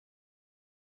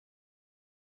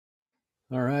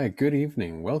All right, good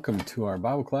evening. Welcome to our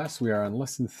Bible class. We are on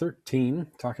lesson 13,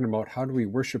 talking about how do we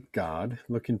worship God,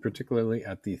 looking particularly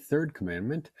at the third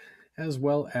commandment, as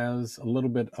well as a little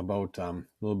bit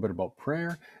about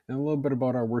prayer and a little bit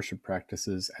about our worship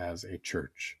practices as a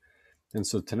church. And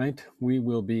so tonight we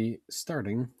will be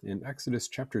starting in Exodus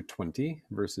chapter 20,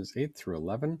 verses 8 through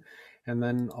 11, and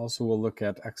then also we'll look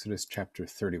at Exodus chapter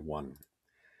 31.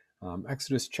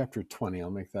 Exodus chapter 20, I'll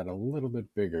make that a little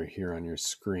bit bigger here on your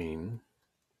screen.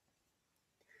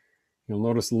 You'll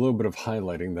notice a little bit of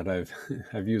highlighting that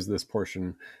I've used this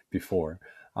portion before.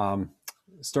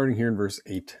 Starting here in verse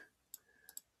 8.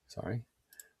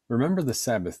 Remember the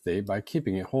Sabbath day by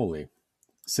keeping it holy.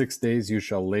 6 days you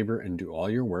shall labor and do all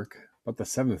your work, but the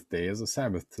seventh day is a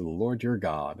Sabbath to the Lord your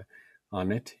God.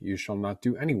 On it you shall not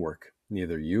do any work,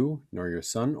 neither you, nor your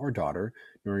son or daughter,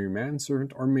 nor your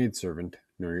manservant or maidservant,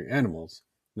 nor your animals,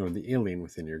 nor the alien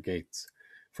within your gates.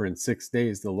 For in 6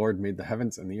 days the Lord made the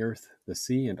heavens and the earth, the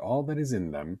sea, and all that is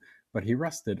in them, but he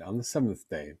rested on the seventh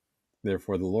day.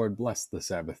 Therefore the Lord blessed the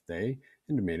Sabbath day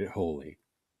and made it holy.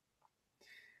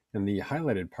 And the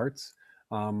highlighted parts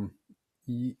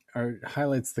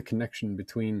highlights the connection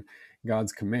between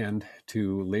God's command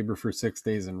to labor for 6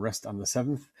 days and rest on the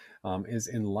seventh is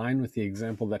in line with the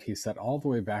example that he set all the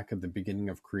way back at the beginning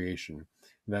of creation,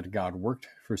 that God worked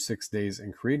for 6 days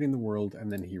in creating the world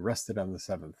and then he rested on the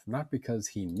seventh, not because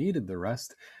he needed the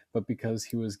rest, but because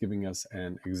he was giving us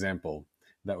an example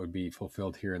that would be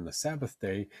fulfilled here in the Sabbath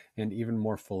day and even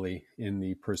more fully in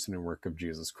the person and work of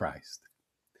Jesus Christ.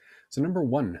 So number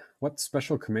one, what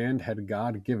special command had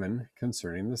God given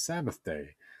concerning the Sabbath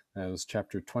day? That was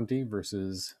chapter 20,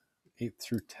 verses 8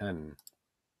 through 10.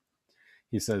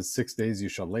 He says, 6 days you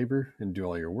shall labor and do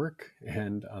all your work,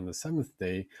 and on the seventh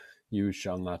day you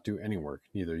shall not do any work,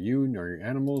 neither you, nor your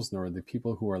animals, nor the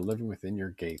people who are living within your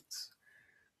gates.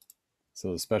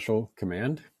 So the special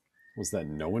command was that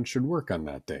no one should work on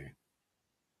that day.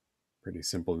 Pretty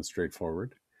simple and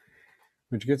straightforward.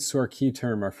 Which gets to our key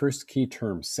term. Our first key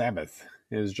term, Sabbath,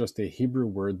 is just a Hebrew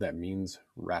word that means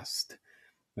rest.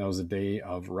 That was a day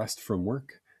of rest from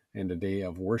work and a day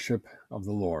of worship of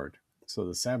the Lord. So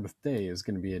the Sabbath day is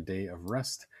going to be a day of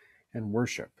rest and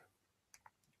worship,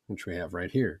 which we have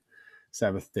right here.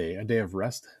 Sabbath day, a day of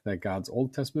rest that God's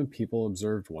Old Testament people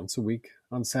observed once a week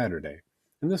on Saturday.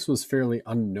 And this was fairly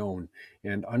unknown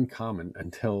and uncommon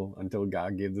until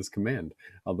God gave this command.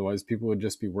 Otherwise, people would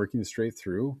just be working straight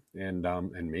through and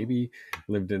maybe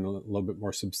lived in a little bit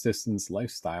more subsistence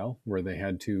lifestyle where they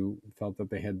felt that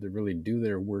they had to really do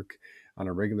their work on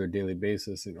a regular daily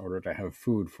basis in order to have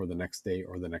food for the next day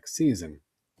or the next season.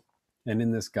 And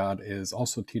in this, God is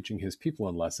also teaching his people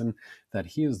a lesson that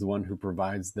he is the one who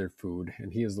provides their food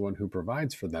and he is the one who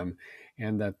provides for them,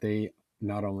 and that they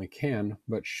not only can,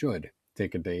 but should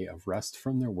take a day of rest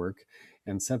from their work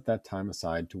and set that time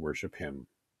aside to worship him.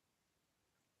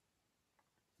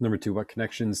 Number two, what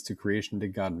connections to creation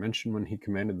did God mention when he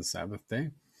commanded the Sabbath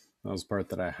day? That was part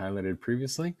that I highlighted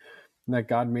previously. That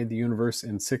God made the universe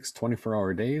in 6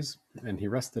 24-hour days, and he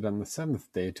rested on the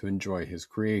seventh day to enjoy his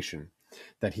creation.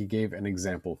 That he gave an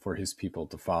example for his people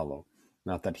to follow.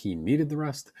 Not that he needed the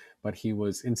rest, but he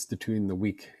was instituting the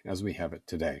week as we have it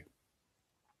today.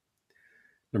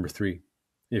 Number three,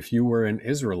 if you were an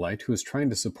Israelite who was trying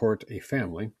to support a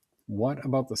family, what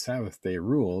about the Sabbath day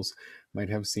rules might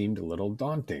have seemed a little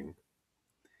daunting?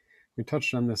 We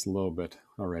touched on this a little bit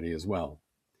already as well.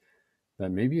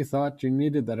 That maybe you thought you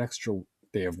needed that extra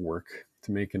day of work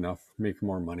to make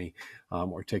more money,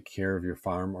 or take care of your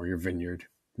farm or your vineyard.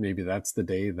 Maybe that's the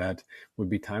day that would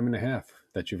be time and a half,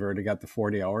 that you've already got the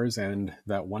 40 hours, and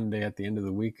that one day at the end of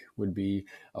the week would be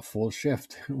a full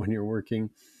shift when you're working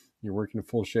a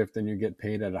full shift and you get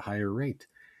paid at a higher rate.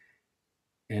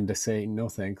 And to say, no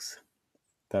thanks,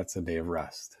 that's a day of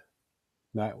rest.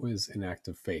 That was an act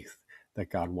of faith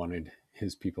that God wanted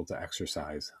his people to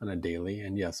exercise on a daily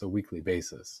and, yes, a weekly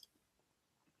basis.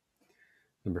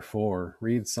 Number four,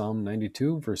 read Psalm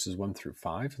 92, verses 1 through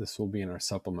 5. This will be in our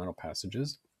supplemental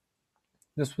passages.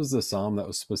 This was the psalm that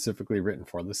was specifically written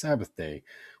for the Sabbath day.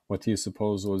 What do you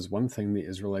suppose was one thing the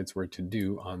Israelites were to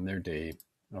do on their day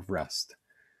of rest?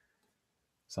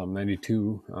 Psalm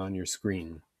 92 on your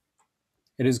screen.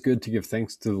 It is good to give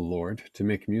thanks to the Lord, to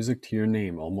make music to your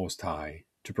name, O Most High,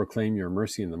 to proclaim your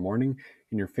mercy in the morning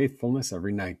and your faithfulness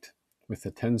every night, with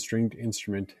a 10-stringed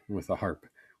instrument and with a harp,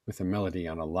 with a melody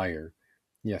on a lyre.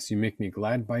 Yes, you make me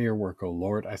glad by your work, O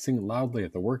Lord. I sing loudly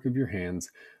at the work of your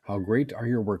hands. How great are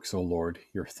your works, O Lord.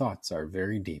 Your thoughts are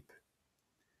very deep.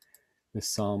 This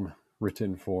psalm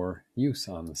written for use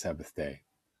on the Sabbath day.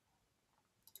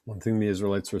 One thing the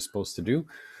Israelites were supposed to do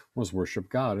was worship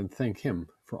God and thank Him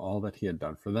for all that He had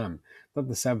done for them. That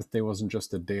the Sabbath day wasn't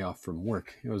just a day off from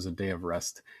work, it was a day of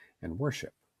rest and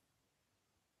worship.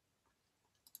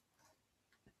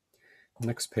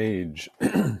 Next page.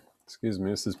 Excuse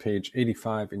me, this is page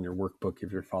 85 in your workbook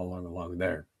if you're following along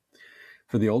there.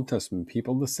 For the Old Testament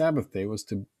people, the Sabbath day was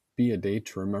to be a day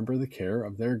to remember the care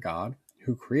of their God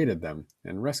who created them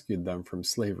and rescued them from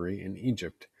slavery in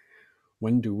Egypt.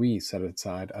 When do we set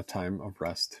aside a time of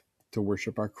rest to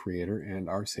worship our Creator and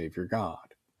our Savior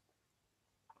God?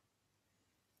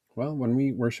 Well, when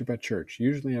we worship at church,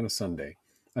 usually on a Sunday,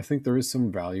 I think there is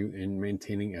some value in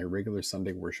maintaining a regular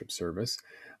Sunday worship service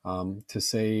to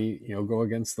say, go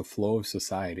against the flow of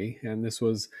society. And this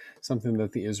was something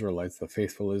that the Israelites, the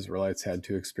faithful Israelites, had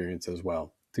to experience as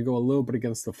well. To go a little bit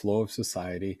against the flow of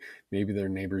society, maybe their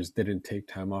neighbors didn't take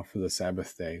time off for the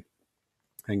Sabbath day.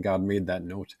 And God made that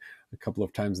note a couple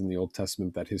of times in the Old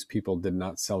Testament that his people did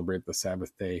not celebrate the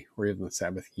Sabbath day or even the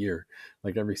Sabbath year.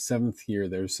 Like every seventh year,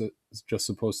 they're just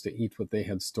supposed to eat what they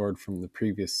had stored from the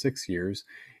previous 6 years.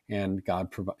 And God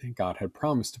had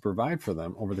promised to provide for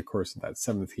them over the course of that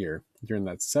seventh year. During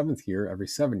that seventh year, every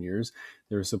 7 years,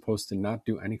 they were supposed to not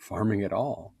do any farming at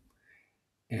all.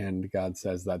 And God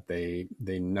says that they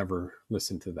never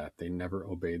listened to that. They never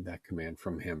obeyed that command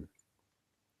from him.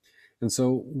 And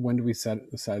so when do we set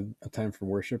aside a time for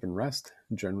worship and rest?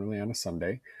 Generally on a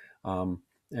Sunday.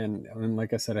 And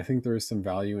like I said, I think there is some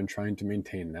value in trying to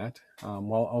maintain that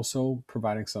while also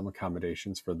providing some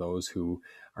accommodations for those who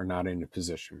are not in a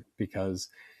position, because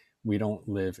we don't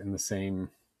live in the same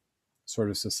sort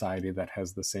of society that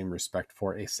has the same respect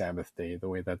for a Sabbath day the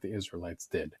way that the Israelites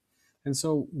did. And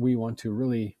so we want to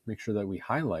really make sure that we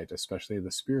highlight especially the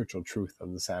spiritual truth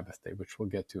of the Sabbath day, which we'll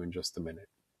get to in just a minute.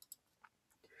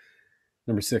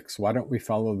 Number 6, why don't we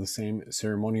follow the same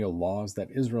ceremonial laws that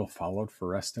Israel followed for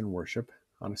rest and worship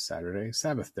on a Saturday,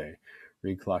 Sabbath day?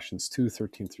 Read Colossians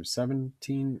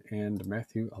 2:13-17 and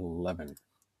Matthew 11.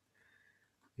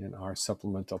 In our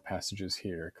supplemental passages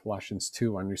here, Colossians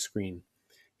 2 on your screen.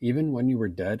 Even when you were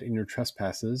dead in your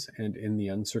trespasses and in the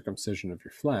uncircumcision of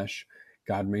your flesh,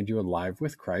 God made you alive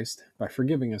with Christ by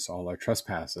forgiving us all our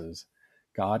trespasses.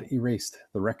 God erased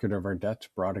the record of our debt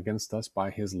brought against us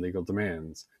by his legal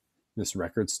demands. This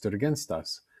record stood against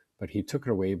us, but he took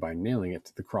it away by nailing it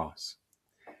to the cross.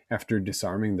 After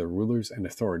disarming the rulers and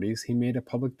authorities, he made a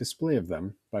public display of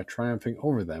them by triumphing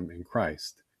over them in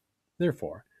Christ.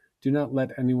 Therefore, do not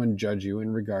let anyone judge you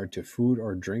in regard to food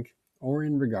or drink, or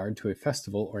in regard to a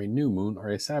festival or a new moon or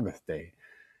a Sabbath day.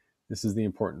 This is the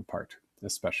important part,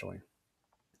 especially.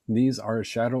 These are a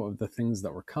shadow of the things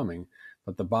that were coming,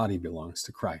 but the body belongs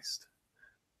to Christ.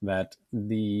 That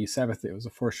the Sabbath day was a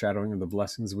foreshadowing of the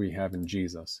blessings we have in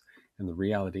Jesus, and the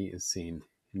reality is seen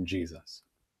in Jesus.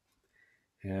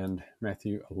 And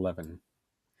Matthew 11.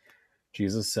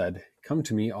 Jesus said, "Come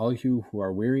to me, all you who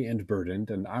are weary and burdened,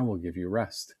 and I will give you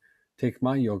rest. Take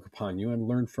my yoke upon you and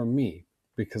learn from me,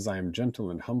 because I am gentle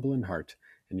and humble in heart,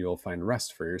 and you will find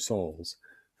rest for your souls.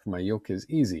 For my yoke is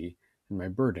easy, and my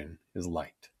burden is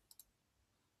light."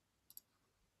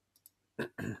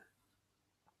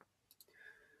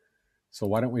 So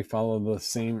why don't we follow the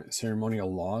same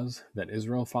ceremonial laws that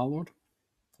Israel followed?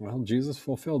 Well, Jesus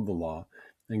fulfilled the law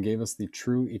and gave us the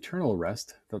true eternal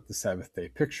rest that the Sabbath day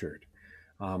pictured.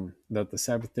 That the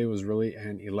Sabbath day was really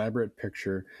an elaborate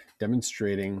picture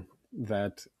demonstrating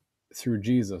that through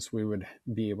Jesus we would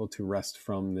be able to rest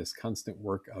from this constant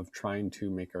work of trying to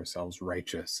make ourselves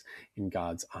righteous in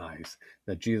God's eyes,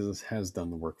 that Jesus has done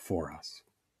the work for us.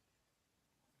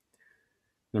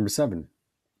 Number 7,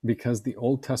 because the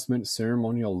Old Testament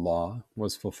ceremonial law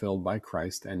was fulfilled by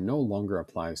Christ and no longer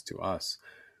applies to us,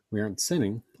 we aren't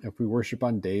sinning if we worship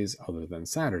on days other than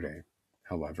Saturday.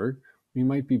 However, we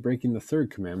might be breaking the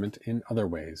third commandment in other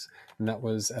ways, and that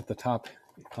was at the top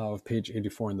of page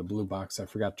 84 in the blue box. I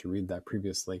forgot to read that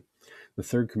previously. The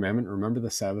third commandment, remember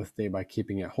the Sabbath day by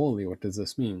keeping it holy. What does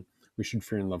this mean? We should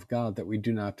fear and love God, that we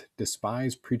do not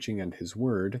despise preaching and his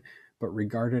word, but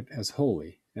regard it as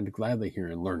holy and gladly hear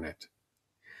and learn it.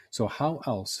 So how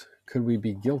else could we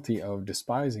be guilty of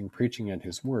despising preaching and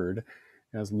his word,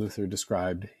 as Luther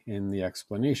described in the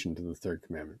explanation to the third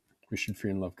commandment? We should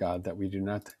fear and love God, that we do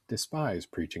not despise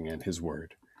preaching and his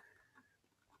word.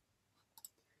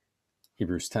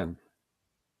 Hebrews 10.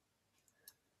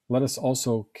 Let us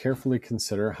also carefully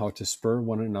consider how to spur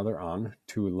one another on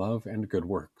to love and good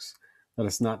works. Let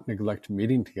us not neglect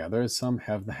meeting together as some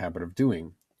have the habit of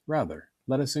doing. Rather,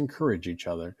 let us encourage each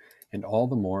other, and all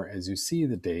the more as you see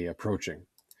the day approaching.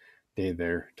 Day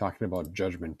there, talking about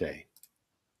Judgment Day.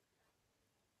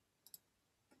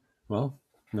 Well,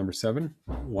 Number 7,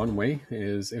 one way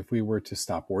is if we were to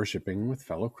stop worshiping with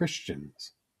fellow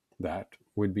Christians. That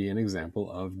would be an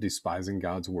example of despising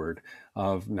God's word,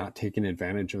 of not taking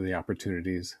advantage of the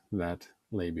opportunities that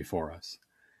lay before us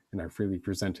and are freely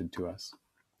presented to us.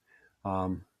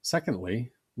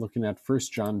 Secondly, looking at 1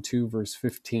 John 2, verse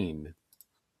 15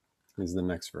 is the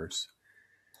next verse.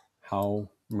 How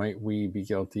might we be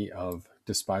guilty of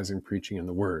despising preaching in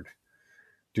the word?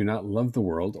 Do not love the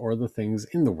world or the things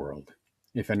in the world.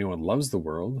 If anyone loves the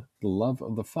world, the love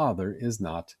of the Father is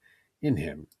not in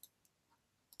him.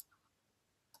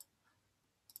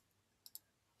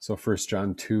 So 1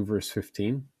 John 2, verse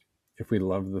 15, if we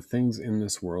love the things in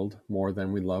this world more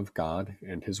than we love God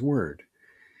and his word.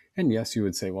 And yes, you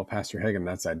would say, well, Pastor Hagen,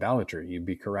 that's idolatry. You'd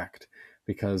be correct.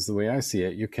 Because the way I see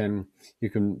it, you can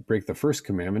break the first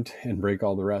commandment and break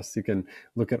all the rest. You can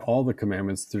look at all the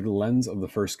commandments through the lens of the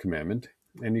first commandment.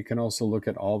 And you can also look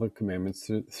at all the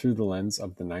commandments through the lens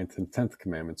of the 9th and 10th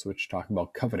commandments, which talk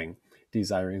about coveting,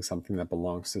 desiring something that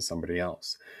belongs to somebody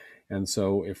else. And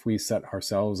so if we set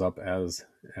ourselves up as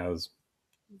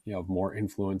more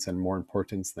influence and more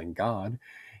importance than God,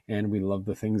 and we love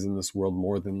the things in this world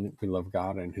more than we love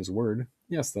God and his word,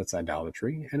 yes, that's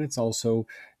idolatry. And it's also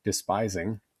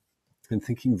despising and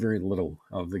thinking very little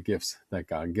of the gifts that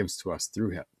God gives to us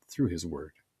through his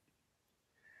word.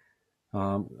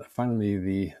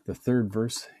 Finally, the third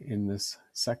verse in this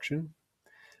section,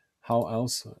 how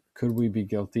else could we be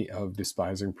guilty of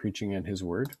despising preaching and his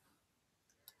word?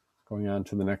 Going on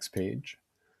to the next page.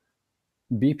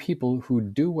 Be people who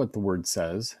do what the word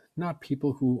says, not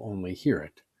people who only hear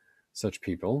it. Such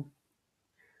people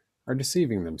are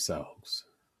deceiving themselves.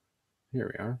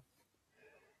 Here we are.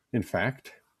 In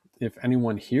fact, if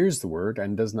anyone hears the word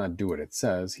and does not do what it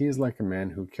says, he is like a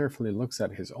man who carefully looks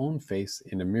at his own face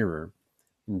in a mirror.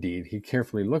 Indeed, he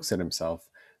carefully looks at himself,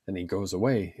 then he goes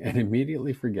away and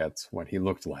immediately forgets what he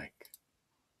looked like.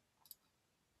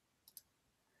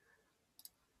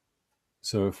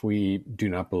 So if we do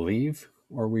not believe,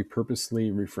 or we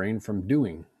purposely refrain from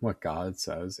doing what God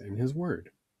says in his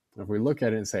word. If we look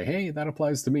at it and say, hey, that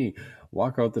applies to me,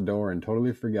 walk out the door and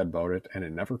totally forget about it, and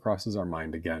it never crosses our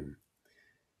mind again.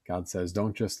 God says,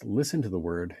 don't just listen to the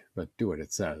word, but do what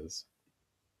it says.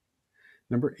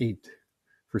 Number 8,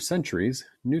 for centuries,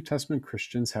 New Testament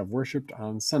Christians have worshipped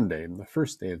on Sunday, the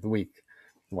first day of the week.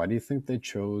 Why do you think they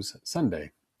chose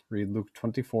Sunday? Read Luke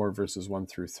 24, verses 1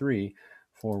 through 3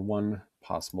 for one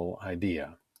possible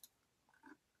idea.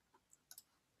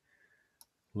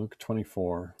 Luke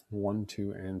 24, 1,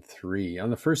 2, and 3. On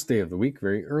the first day of the week,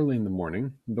 very early in the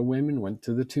morning, the women went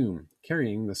to the tomb,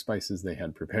 carrying the spices they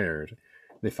had prepared.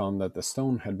 They found that the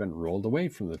stone had been rolled away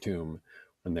from the tomb.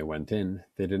 When they went in,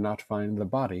 they did not find the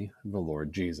body of the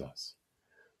Lord Jesus.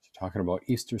 So talking about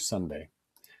Easter Sunday.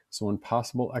 So one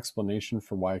possible explanation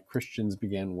for why Christians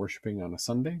began worshiping on a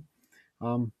Sunday,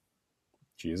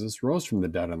 Jesus rose from the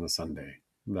dead on the Sunday,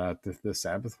 that the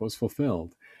Sabbath was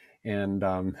fulfilled. And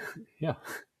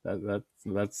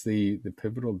that's the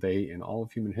pivotal day in all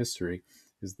of human history,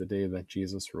 is the day that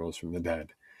Jesus rose from the dead.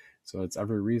 So it's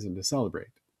every reason to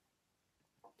celebrate.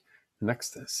 The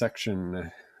next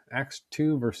section, Acts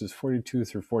 2, verses 42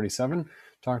 through 47,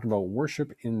 talked about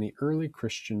worship in the early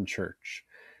Christian church.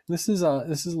 This is a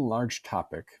large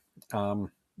topic,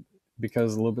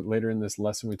 because a little bit later in this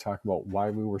lesson we talk about why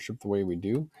we worship the way we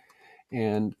do.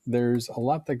 And there's a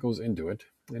lot that goes into it.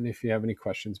 And if you have any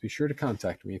questions, be sure to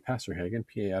contact me, Pastor Hagen,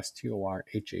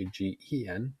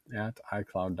 PastorHagen, at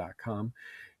iCloud.com.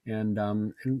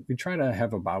 And we try to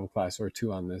have a Bible class or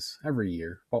two on this every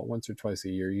year, about once or twice a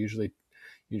year, usually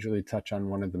touch on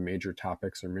one of the major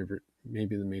topics, or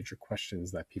maybe the major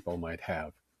questions that people might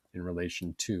have in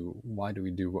relation to why do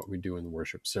we do what we do in the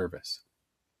worship service.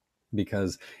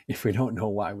 Because if we don't know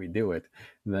why we do it,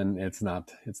 then it's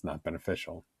not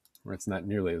beneficial, or it's not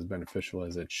nearly as beneficial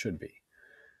as it should be.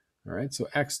 All right, so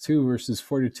Acts 2, verses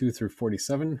 42 through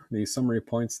 47, the summary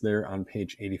points there on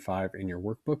page 85 in your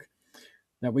workbook,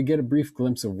 that we get a brief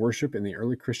glimpse of worship in the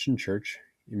early Christian church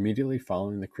immediately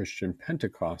following the Christian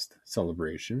Pentecost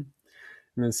celebration.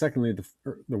 And then secondly,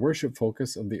 the worship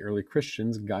focus of the early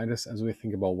Christians guide us as we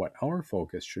think about what our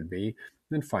focus should be. And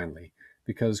then finally,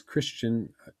 because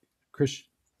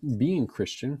being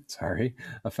Christian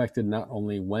affected not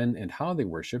only when and how they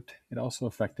worshipped, it also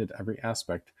affected every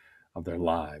aspect of their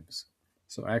lives.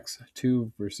 So Acts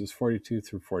 2, verses 42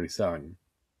 through 47.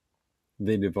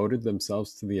 They devoted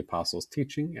themselves to the apostles'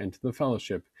 teaching and to the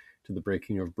fellowship, to the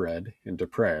breaking of bread, and to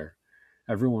prayer.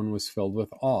 Everyone was filled with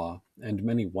awe, and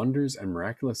many wonders and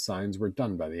miraculous signs were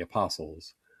done by the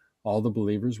apostles. All the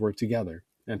believers were together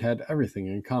and had everything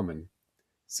in common.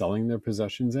 Selling their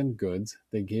possessions and goods,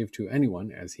 they gave to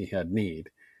anyone as he had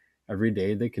need. Every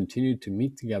day they continued to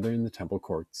meet together in the temple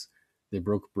courts. They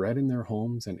broke bread in their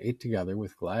homes and ate together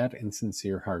with glad and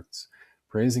sincere hearts,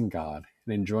 praising God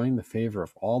and enjoying the favor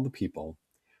of all the people.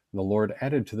 The Lord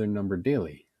added to their number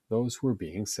daily those who were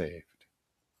being saved.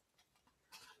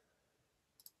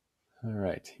 All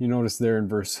right, you notice there in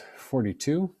verse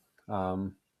 42,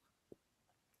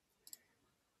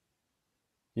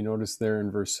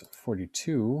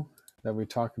 that we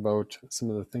talk about some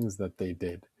of the things that they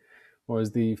did. What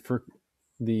was when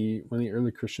the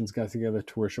early Christians got together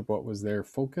to worship, what was their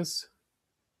focus?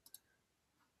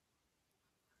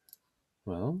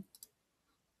 Well,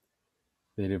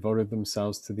 they devoted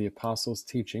themselves to the apostles'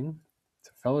 teaching,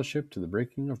 to fellowship, to the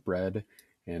breaking of bread,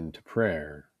 and to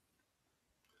prayer.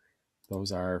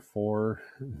 Those are 4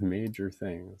 major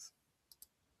things.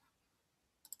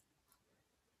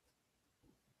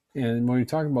 And when we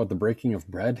talk about the breaking of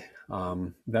bread,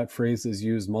 that phrase is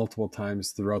used multiple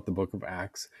times throughout the book of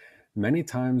Acts, many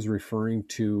times referring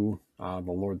to the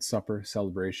Lord's Supper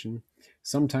celebration,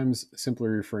 sometimes simply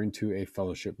referring to a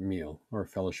fellowship meal or a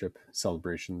fellowship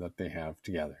celebration that they have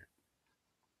together.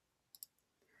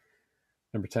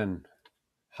 Number 10,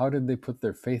 how did they put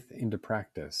their faith into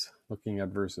practice? Looking at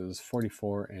verses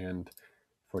 44 and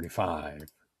 45.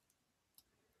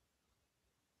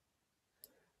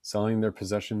 Selling their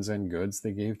possessions and goods,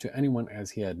 they gave to anyone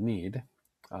as he had need.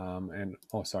 In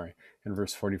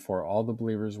verse 44, all the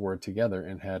believers were together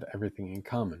and had everything in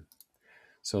common.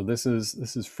 So this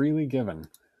is freely given,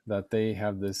 that they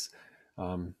have this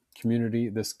community,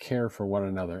 this care for one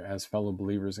another as fellow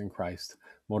believers in Christ,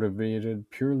 motivated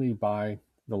purely by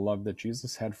the love that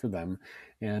Jesus had for them,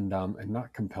 and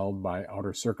not compelled by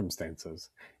outer circumstances.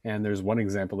 And there's one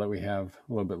example that we have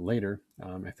a little bit later.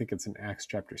 I think it's in Acts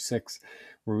chapter 6,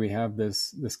 where we have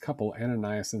this couple,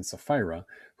 Ananias and Sapphira,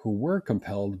 who were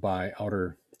compelled by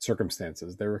outer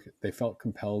circumstances. They felt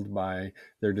compelled by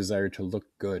their desire to look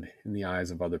good in the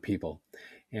eyes of other people,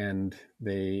 and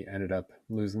they ended up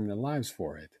losing their lives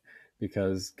for it,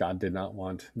 because God did not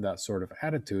want that sort of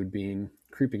attitude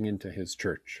creeping into his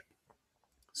church.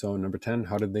 So number 10,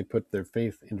 how did they put their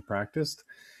faith into practice?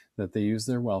 That they used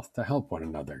their wealth to help one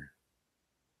another.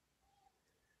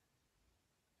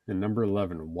 And number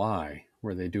 11, why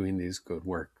were they doing these good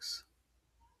works?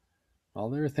 Well,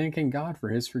 they were thanking God for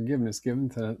his forgiveness given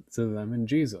to them in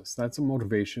Jesus. That's a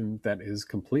motivation that is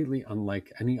completely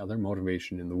unlike any other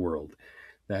motivation in the world.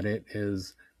 That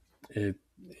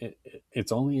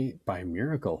it's only by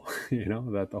miracle,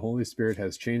 that the Holy Spirit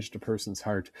has changed a person's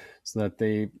heart, so that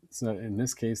in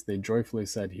this case, they joyfully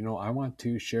said, I want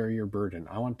to share your burden.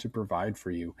 I want to provide for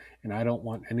you, and I don't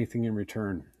want anything in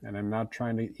return. And I'm not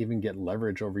trying to even get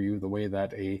leverage over you the way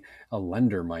that a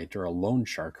lender might, or a loan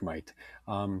shark might.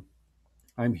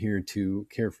 I'm here to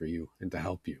care for you and to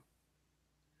help you.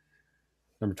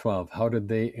 Number 12, how did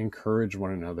they encourage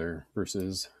one another?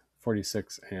 Verses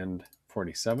 46 and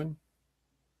 47.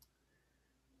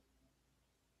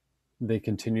 They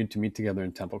continued to meet together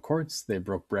in temple courts. They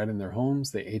broke bread in their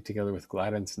homes. They ate together with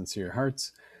glad and sincere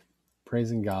hearts,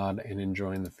 praising God and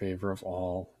enjoying the favor of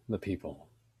all the people.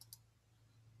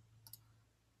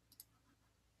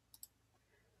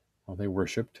 Well, they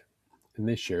worshiped and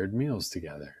they shared meals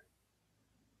together.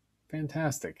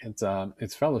 Fantastic.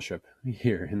 It's fellowship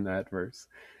here in that verse.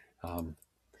 Number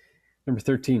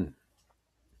 13.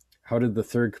 How does the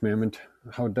third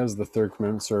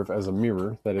commandment serve as a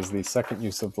mirror? That is the second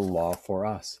use of the law for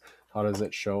us. How does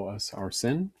it show us our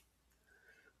sin?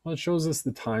 Well, it shows us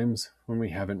the times when we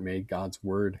haven't made God's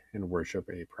word and worship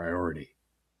a priority.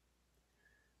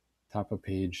 Top of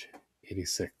page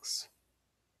 86.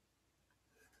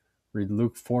 Read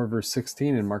Luke 4, verse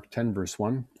 16 and Mark 10, verse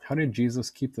 1. How did Jesus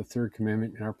keep the third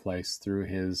commandment in our place? Through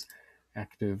his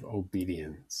active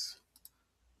obedience.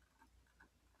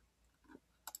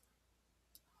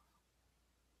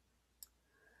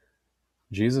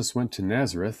 Jesus went to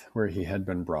Nazareth, where he had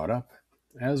been brought up.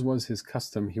 As was his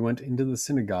custom, he went into the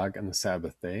synagogue on the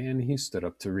Sabbath day, and he stood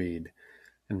up to read.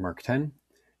 In Mark 10,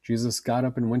 Jesus got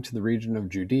up and went to the region of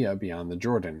Judea beyond the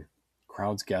Jordan.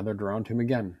 Crowds gathered around him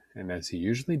again, and as he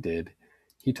usually did,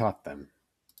 he taught them.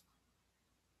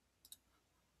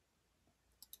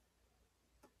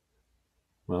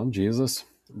 Well, Jesus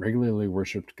regularly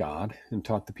worshiped God and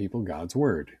taught the people God's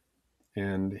word,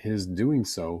 and his doing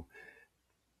so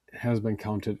has been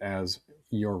counted as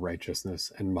your righteousness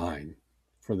and mine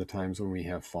for the times when we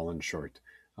have fallen short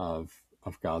of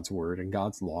God's word and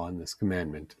God's law and this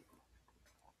commandment.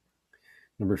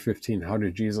 Number 15, how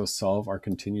did Jesus solve our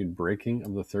continued breaking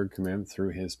of the third commandment?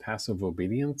 Through his passive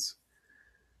obedience?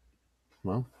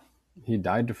 Well, He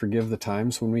died to forgive the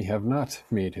times when we have not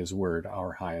made his word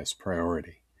our highest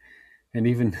priority. And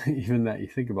even even that, you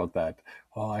think about that,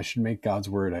 oh, I should make God's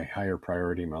word a higher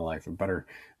priority in my life. I better,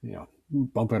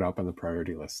 bump it up on the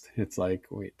priority list. It's like,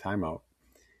 wait, time out.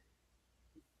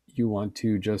 You want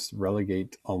to just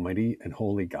relegate Almighty and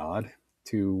Holy God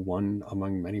to one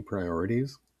among many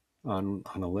priorities on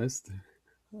a list?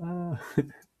 Uh,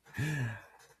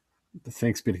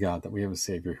 Thanks be to God that we have a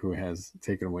Savior who has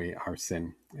taken away our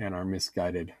sin and our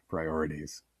misguided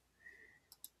priorities.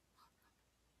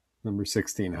 Number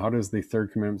 16, how does the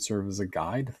third commandment serve as a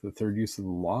guide, the third use of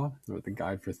the law, or the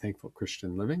guide for thankful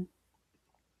Christian living?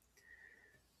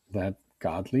 That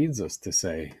God leads us to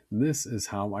say, this is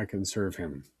how I can serve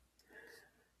him.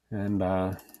 And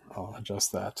I'll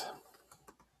adjust that.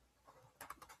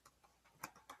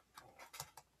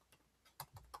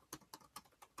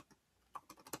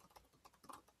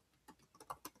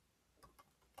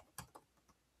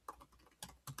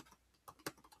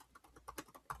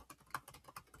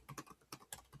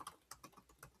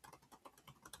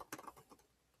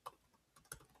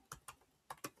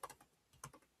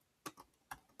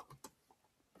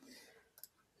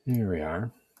 Here we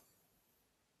are.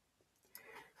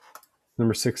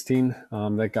 Number 16,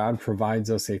 that God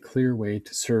provides us a clear way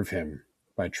to serve him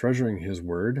by treasuring his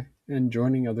word and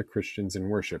joining other Christians in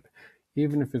worship,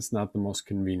 even if it's not the most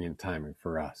convenient timing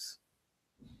for us.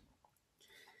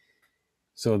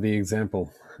 So the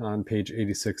example on page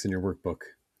 86 in your workbook,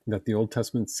 that the Old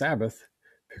Testament Sabbath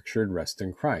pictured rest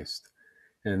in Christ.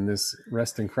 And this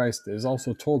rest in Christ is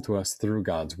also told to us through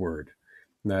God's word.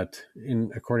 That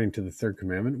according to the third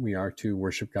commandment, we are to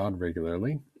worship God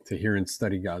regularly, to hear and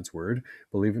study God's word,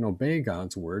 believe and obey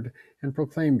God's word, and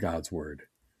proclaim God's word.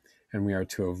 And we are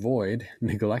to avoid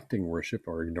neglecting worship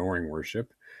or ignoring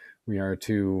worship. We are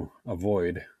to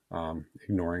avoid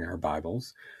ignoring our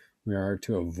Bibles. We are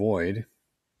to avoid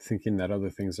thinking that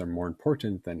other things are more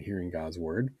important than hearing God's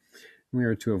word. We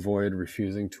are to avoid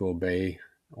refusing to obey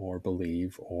or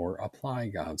believe or apply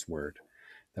God's word.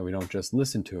 That we don't just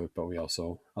listen to it, but we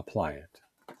also apply it.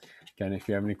 Again, if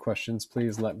you have any questions,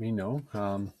 please let me know.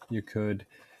 You could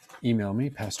email me,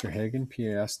 Pastor Hagen,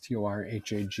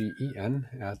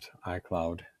 PASTORHAGEN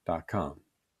 @iCloud.com.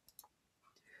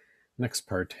 Next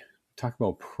part, talk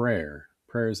about prayer.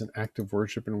 Prayer is an act of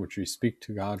worship in which we speak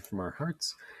to God from our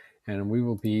hearts, and we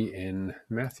will be in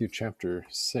Matthew chapter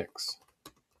 6,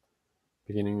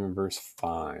 beginning in verse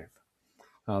 5.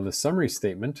 The summary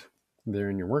statement there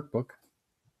in your workbook,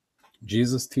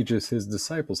 Jesus teaches his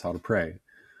disciples how to pray.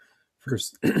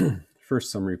 First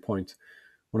summary point,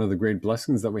 one of the great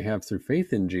blessings that we have through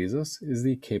faith in Jesus is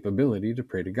the capability to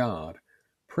pray to God.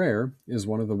 Prayer is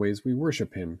one of the ways we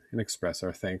worship him and express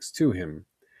our thanks to him.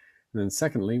 And then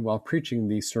secondly, while preaching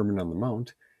the Sermon on the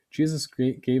Mount, Jesus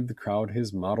gave the crowd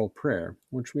his model prayer,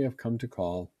 which we have come to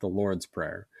call the Lord's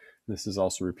Prayer. This is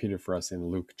also repeated for us in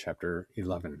Luke chapter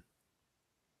 11.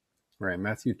 All right,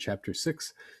 Matthew chapter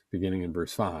 6, beginning in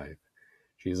verse 5.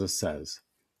 Jesus says,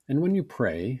 "And when you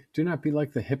pray, do not be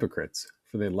like the hypocrites,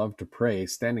 for they love to pray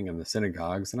standing in the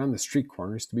synagogues and on the street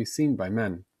corners to be seen by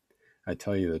men. I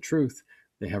tell you the truth,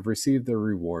 they have received their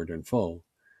reward in full.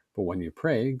 But when you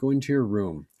pray, go into your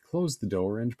room, close the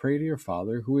door, and pray to your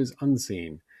Father who is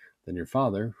unseen. Then your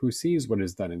Father, who sees what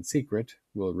is done in secret,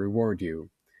 will reward you.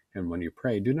 And when you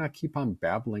pray, do not keep on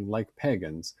babbling like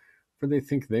pagans, for they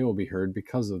think they will be heard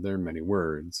because of their many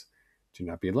words. Do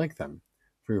not be like them,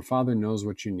 for your Father knows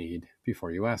what you need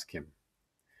before you ask him.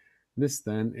 This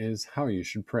then is how you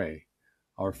should pray.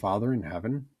 Our Father in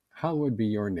heaven, hallowed be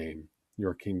your name.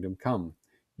 Your kingdom come.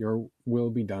 Your will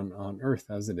be done on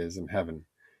earth as it is in heaven.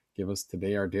 Give us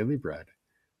today our daily bread.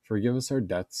 Forgive us our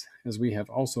debts, as we have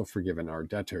also forgiven our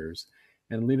debtors.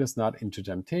 And lead us not into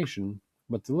temptation,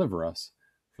 but deliver us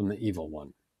from the evil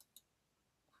one."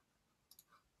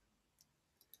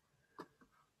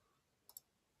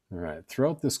 All right.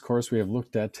 Throughout this course, we have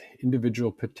looked at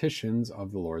individual petitions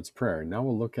of the Lord's Prayer. Now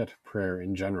we'll look at prayer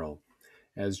in general.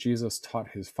 As Jesus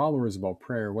taught his followers about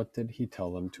prayer, what did he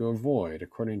tell them to avoid,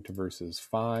 according to verses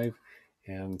 5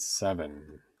 and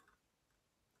 7?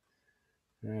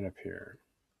 Right up here.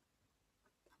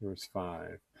 Verse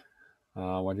 5.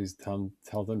 What does he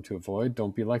tell them to avoid?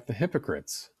 Don't be like the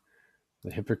hypocrites.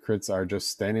 The hypocrites are just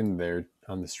standing there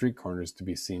on the street corners to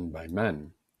be seen by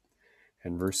men.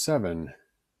 And verse 7,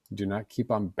 do not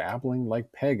keep on babbling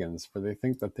like pagans, for they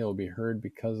think that they will be heard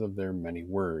because of their many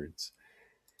words.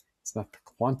 It's not the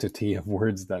quantity of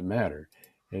words that matter.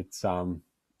 It's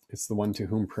the one to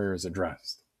whom prayer is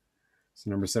addressed. So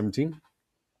number 17,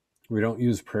 we don't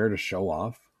use prayer to show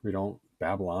off. We don't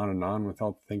babble on and on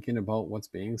without thinking about what's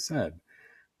being said.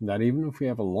 that even if we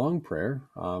have a long prayer,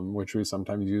 which we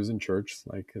sometimes use in church,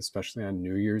 like especially on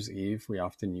New Year's Eve, we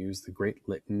often use the Great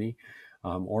Litany,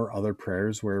 or other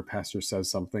prayers where pastor says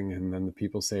something and then the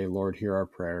people say, Lord, hear our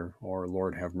prayer, or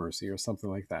Lord, have mercy, or something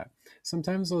like that.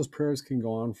 Sometimes those prayers can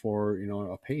go on for,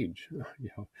 a page,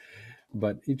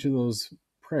 but each of those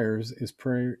prayers is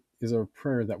a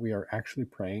prayer that we are actually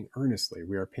praying earnestly.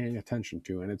 We are paying attention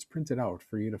to, and it's printed out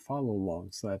for you to follow along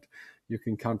so that you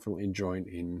can confidently join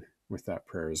in with that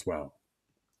prayer as well.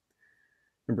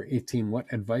 Number 18, what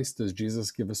advice does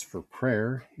Jesus give us for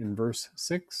prayer in verse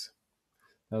 6?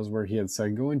 That was where he had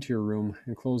said, go into your room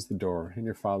and close the door, and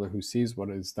your Father who sees what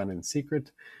is done in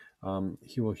secret,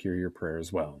 he will hear your prayer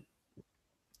as well.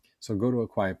 So go to a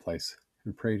quiet place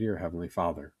and pray to your Heavenly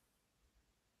Father.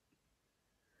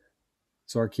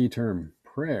 So our key term,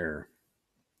 prayer.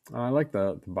 I like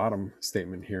the bottom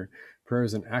statement here. Prayer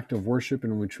is an act of worship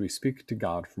in which we speak to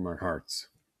God from our hearts,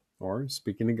 or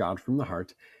speaking to God from the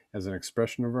heart as an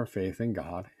expression of our faith in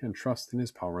God and trust in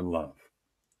his power and love.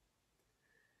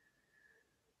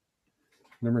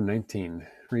 Number 19,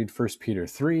 read 1 Peter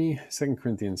 3, 2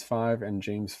 Corinthians 5, and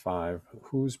James 5.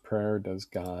 Whose prayer does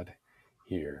God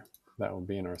hear? That will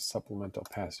be in our supplemental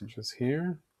passages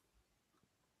here.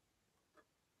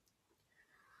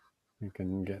 You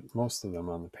can get most of them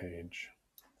on the page.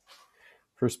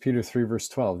 1 Peter 3, verse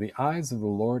 12, the eyes of the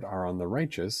Lord are on the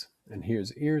righteous, and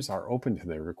his ears are open to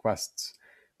their requests,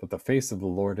 but the face of the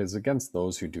Lord is against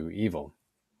those who do evil.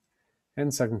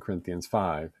 And 2 Corinthians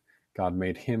 5, God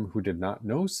made him who did not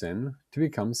know sin to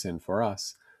become sin for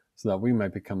us, so that we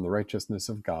might become the righteousness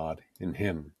of God in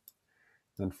him.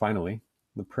 And finally,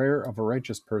 the prayer of a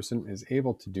righteous person is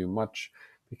able to do much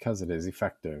because it is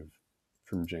effective,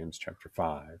 from James chapter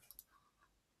 5.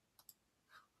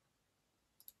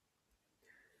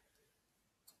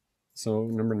 So,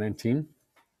 number 19,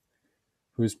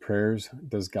 whose prayers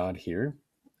does God hear?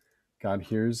 God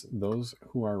hears those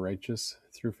who are righteous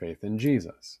through faith in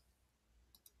Jesus.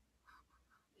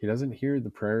 He doesn't hear the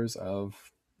prayers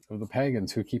of the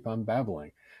pagans who keep on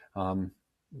babbling.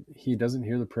 He doesn't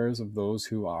hear the prayers of those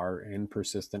who are in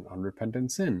persistent,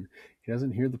 unrepentant sin. He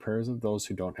doesn't hear the prayers of those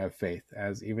who don't have faith,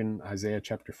 as even Isaiah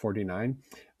chapter 49,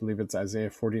 I believe it's Isaiah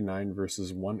 49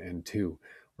 verses 1 and 2,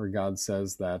 where God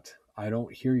says that I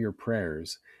don't hear your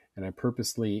prayers, and I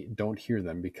purposely don't hear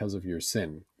them because of your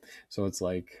sin. So it's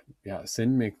like,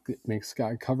 sin makes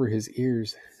God cover his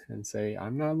ears and say,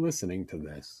 I'm not listening to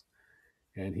this,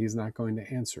 and he's not going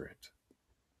to answer it.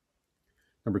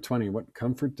 Number 20, what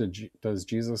comfort does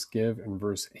Jesus give in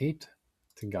verse 8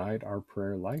 to guide our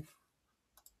prayer life?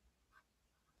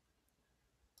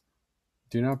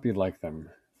 Do not be like them,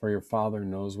 for your Father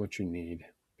knows what you need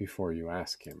before you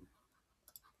ask him.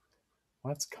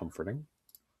 Well, that's comforting.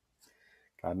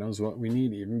 God knows what we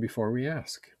need even before we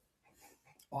ask.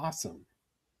 Awesome.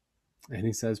 And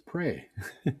he says, pray.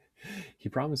 He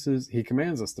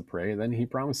commands us to pray, then he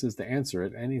promises to answer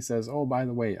it, and he says, oh, by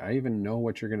the way, I even know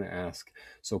what you're going to ask,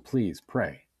 so please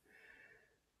pray.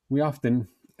 We often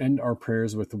end our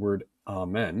prayers with the word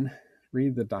Amen,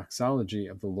 read the doxology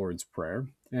of the Lord's Prayer,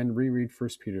 and reread 1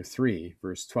 Peter 3,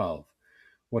 verse 12.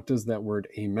 What does that word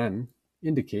Amen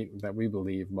indicate that we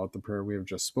believe about the prayer we have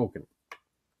just spoken?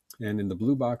 And in the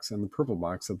blue box and the purple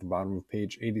box at the bottom of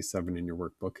page 87 in your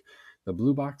workbook, the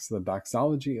blue box, the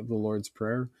doxology of the Lord's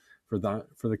Prayer, for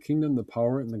the kingdom, the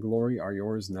power, and the glory are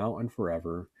yours now and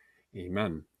forever.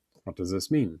 Amen. What does this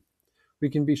mean? We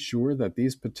can be sure that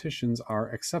these petitions are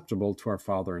acceptable to our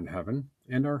Father in heaven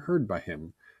and are heard by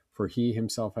him, for he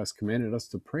himself has commanded us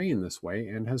to pray in this way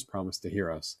and has promised to hear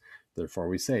us. Therefore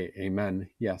we say, Amen,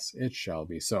 yes, it shall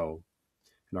be so.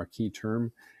 And our key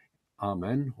term,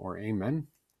 Amen or Amen,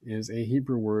 is a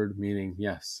Hebrew word meaning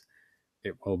yes,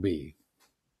 it will be.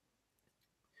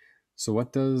 So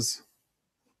what does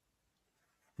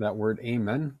that word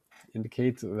Amen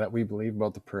indicate that we believe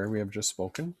about the prayer we have just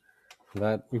spoken?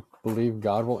 That we believe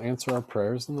God will answer our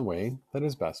prayers in the way that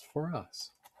is best for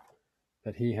us.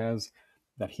 That he has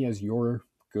your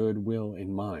good will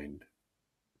in mind.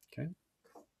 Okay? And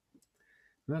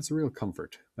that's a real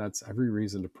comfort. That's every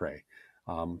reason to pray.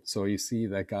 So you see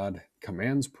that God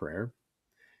commands prayer.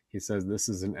 He says this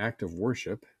is an act of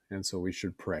worship, and so we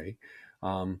should pray.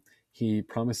 He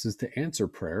promises to answer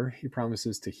prayer. He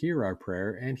promises to hear our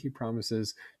prayer, and he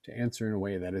promises to answer in a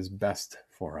way that is best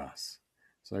for us.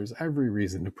 So there's every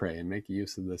reason to pray and make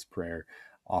use of this prayer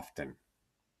often.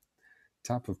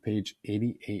 Top of page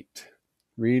 88.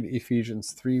 Read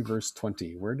Ephesians 3, verse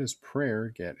 20. Where does prayer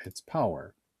get its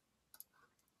power?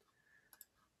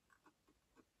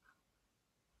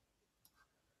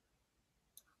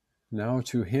 Now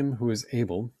to him who is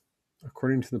able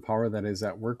according to the power that is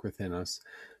at work within us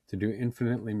to do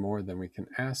infinitely more than we can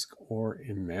ask or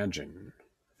imagine.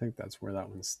 I think that's where that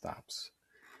one stops.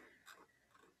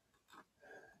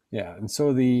 Yeah, and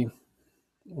so when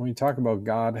we talk about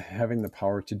God having the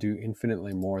power to do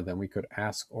infinitely more than we could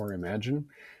ask or imagine,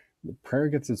 the prayer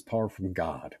gets its power from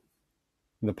God.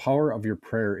 The power of your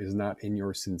prayer is not in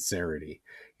your sincerity.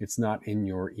 It's not in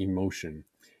your emotion.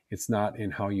 It's not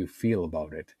in how you feel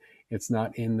about it. It's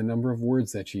not in the number of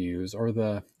words that you use or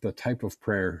the type of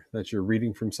prayer that you're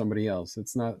reading from somebody else.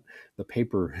 It's not the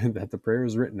paper that the prayer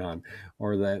is written on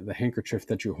or the handkerchief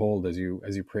that you hold as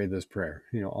you pray this prayer.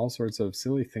 All sorts of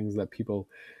silly things that people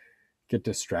get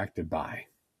distracted by.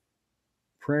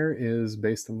 Prayer is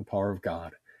based on the power of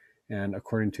God and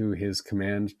according to his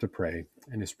command to pray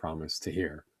and his promise to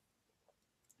hear.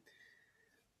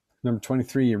 Number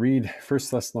 23, you read 1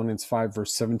 Thessalonians 5,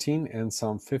 verse 17 and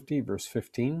Psalm 50, verse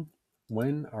 15.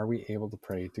 When are we able to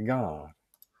pray to God?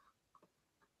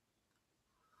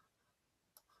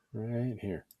 Right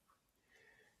here.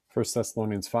 1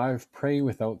 Thessalonians 5, pray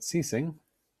without ceasing.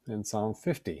 And Psalm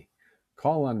 50,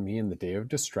 call on me in the day of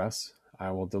distress.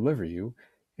 I will deliver you,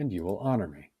 and you will honor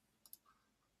me.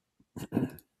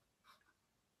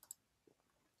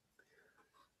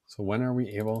 So when are we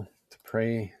able to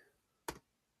pray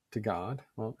to God?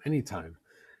 Well, anytime,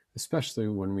 especially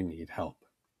when we need help.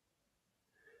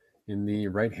 In the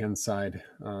right-hand side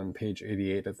on page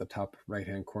 88 at the top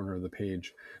right-hand corner of the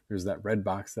page, there's that red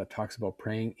box that talks about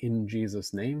praying in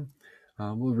Jesus' name.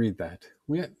 We'll read that.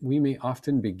 We may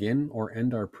often begin or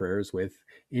end our prayers with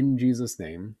in Jesus'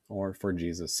 name or for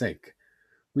Jesus' sake.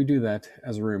 We do that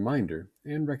as a reminder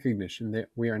and recognition that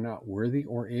we are not worthy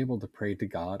or able to pray to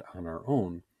God on our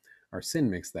own. Our sin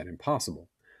makes that impossible.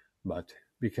 But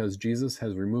because Jesus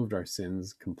has removed our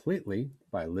sins completely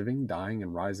by living, dying,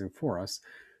 and rising for us,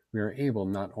 we are able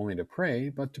not only to pray,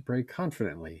 but to pray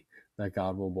confidently that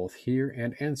God will both hear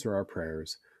and answer our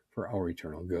prayers for our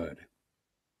eternal good.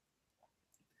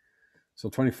 So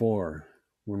 24,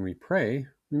 when we pray,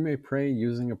 we may pray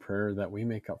using a prayer that we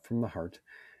make up from the heart,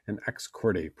 an ex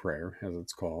corde prayer, as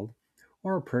it's called,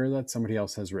 or a prayer that somebody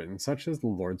else has written, such as the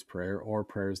Lord's Prayer, or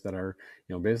prayers that are,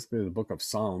 basically the book of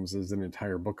Psalms is an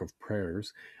entire book of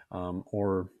prayers,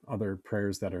 or other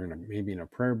prayers that are maybe in a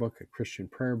prayer book, a Christian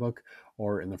prayer book,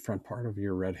 or in the front part of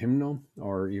your red hymnal,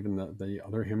 or even the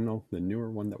other hymnal, the newer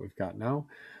one that we've got now,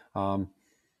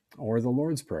 or the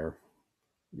Lord's Prayer.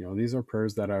 These are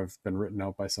prayers that have been written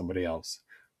out by somebody else.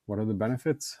 What are the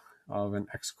benefits of an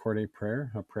ex corde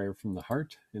prayer, a prayer from the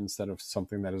heart, instead of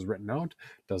something that is written out?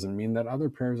 Doesn't mean that other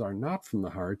prayers are not from the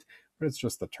heart, but it's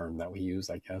just the term that we use,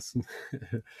 I guess.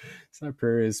 So that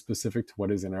prayer is specific to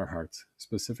what is in our hearts,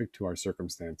 specific to our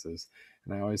circumstances.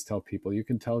 And I always tell people, you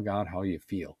can tell God how you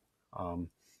feel.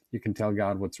 You can tell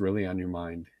God what's really on your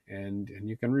mind, and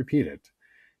you can repeat it.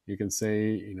 You can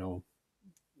say,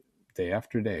 day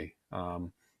after day.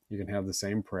 You can have the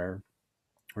same prayer,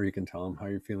 or you can tell him how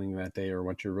you're feeling that day or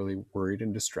what you're really worried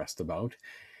and distressed about.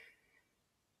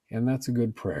 And that's a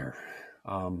good prayer.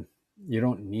 You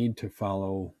don't need to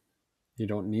follow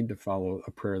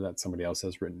a prayer that somebody else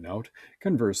has written out.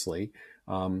 Conversely,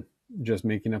 just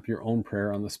making up your own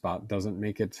prayer on the spot doesn't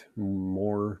make it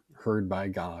more heard by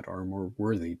God or more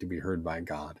worthy to be heard by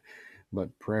God.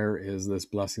 But prayer is this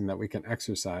blessing that we can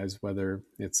exercise, whether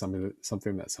it's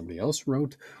something that somebody else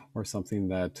wrote or something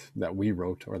that we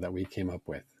wrote or that we came up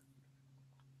with.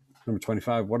 Number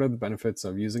 25, what are the benefits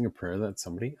of using a prayer that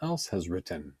somebody else has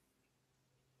written?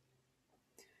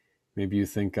 Maybe you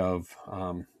think of,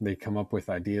 they come up with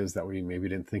ideas that we maybe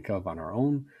didn't think of on our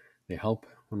own. They help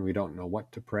when we don't know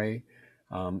what to pray.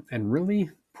 And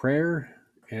really, prayer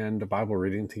and Bible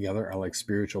reading together are like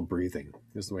spiritual breathing,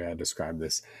 is the way I describe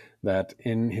this. That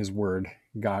in his word,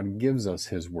 God gives us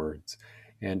his words.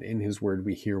 And in his word,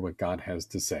 we hear what God has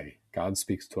to say. God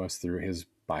speaks to us through his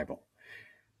Bible.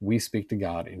 We speak to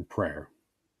God in prayer.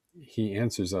 He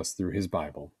answers us through his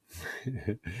Bible.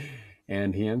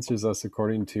 And he answers us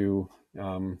according to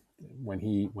when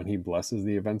he blesses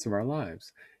the events of our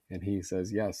lives. And he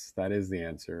says, yes, that is the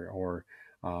answer. Or,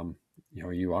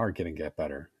 you are going to get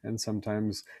better. And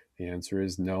sometimes the answer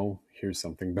is no, here's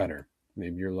something better.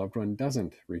 Maybe your loved one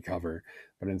doesn't recover,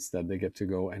 but instead they get to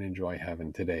go and enjoy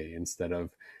heaven today instead of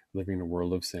living in a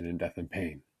world of sin and death and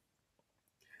pain.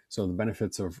 So the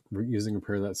benefits of using a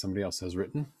prayer that somebody else has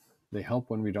written, they help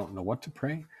when we don't know what to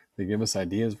pray. They give us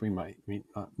ideas we might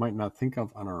not think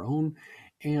of on our own.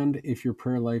 And if your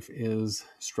prayer life is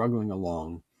struggling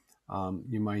along,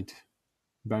 you might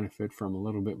benefit from a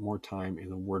little bit more time in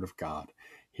the Word of God,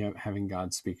 having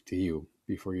God speak to you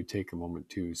before you take a moment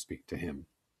to speak to him.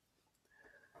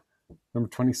 Number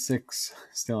 26,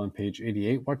 still on page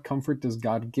 88. What comfort does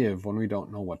God give when we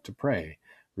don't know what to pray?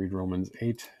 Read Romans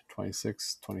 8,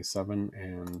 26, 27,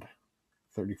 and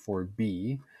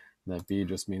 34b. That B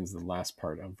just means the last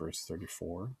part of verse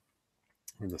 34,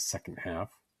 or the second half.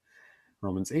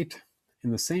 Romans 8.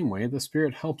 In the same way, the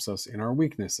Spirit helps us in our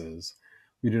weaknesses.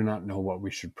 We do not know what we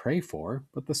should pray for,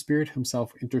 but the Spirit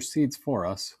Himself intercedes for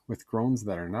us with groans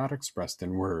that are not expressed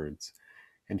in words.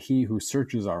 And He who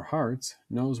searches our hearts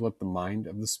knows what the mind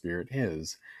of the Spirit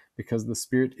is, because the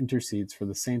Spirit intercedes for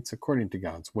the saints according to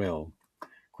God's will.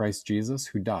 Christ Jesus,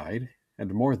 who died,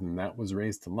 and more than that was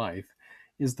raised to life,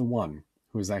 is the one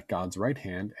who is at God's right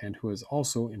hand and who is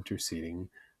also interceding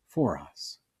for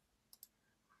us.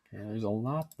 Okay, there's a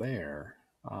lot there.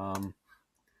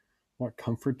 What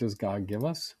comfort does God give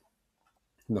us?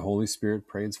 The Holy Spirit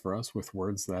prays for us with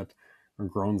words that are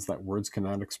groans that words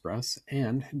cannot express,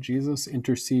 and Jesus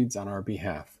intercedes on our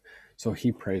behalf. So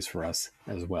He prays for us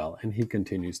as well, and He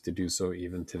continues to do so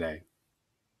even today.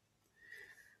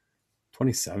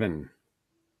 27.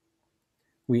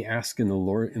 We ask in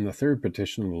the third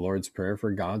petition of the Lord's Prayer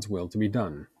for God's will to be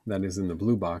done. That is in the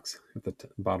blue box at the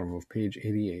bottom of page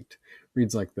 88.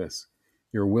 Reads like this: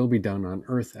 Your will be done on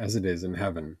earth as it is in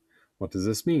heaven. What does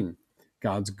this mean?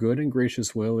 God's good and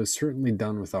gracious will is certainly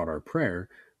done without our prayer,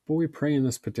 but we pray in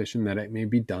this petition that it may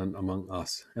be done among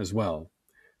us as well.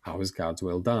 How is God's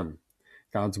will done?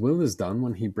 God's will is done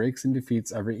when He breaks and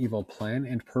defeats every evil plan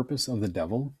and purpose of the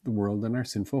devil, the world, and our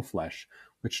sinful flesh,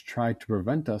 which try to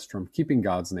prevent us from keeping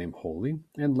God's name holy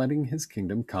and letting His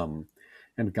kingdom come.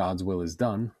 And God's will is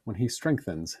done when He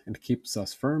strengthens and keeps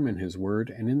us firm in His word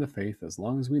and in the faith as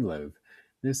long as we live.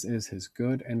 This is His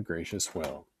good and gracious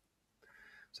will.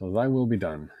 So thy will be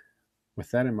done.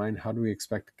 With that in mind, how do we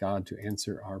expect God to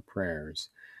answer our prayers?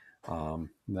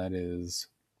 That is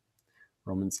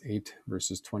Romans 8,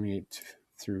 verses 28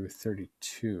 through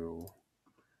 32.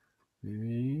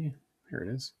 Maybe, here it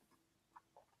is.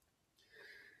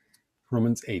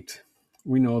 Romans 8.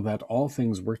 We know that all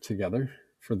things work together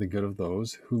for the good of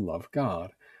those who love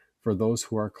God, for those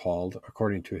who are called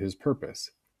according to His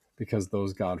purpose. Because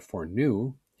those God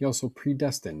foreknew, He also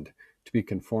predestined to be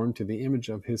conformed to the image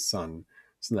of His Son,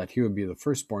 so that He would be the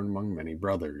firstborn among many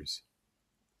brothers.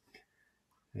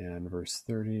 And verse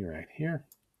 30 right here.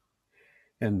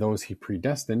 And those He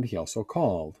predestined, He also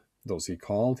called. Those He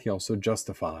called, He also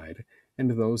justified.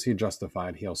 And those He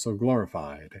justified, He also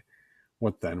glorified.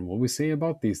 What then will we say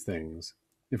about these things?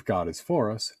 If God is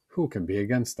for us, who can be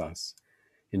against us?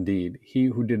 Indeed, He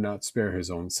who did not spare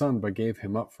His own Son, but gave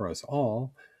Him up for us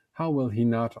all, how will He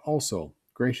not also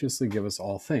graciously give us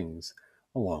all things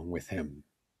along with Him?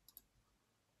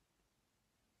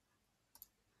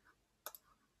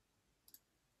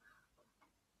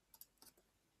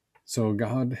 So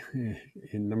God,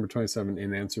 in number 27,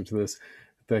 in answer to this,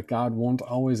 that God won't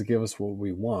always give us what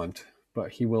we want,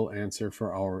 but He will answer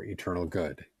for our eternal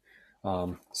good.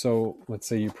 So let's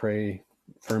say you pray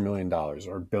for $1 million or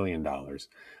 $1 billion,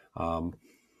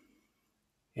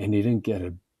 and you didn't get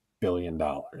 $1 billion,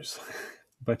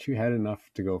 but you had enough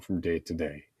to go from day to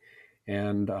day.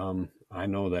 And I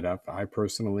know that if I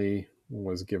personally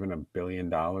was given $1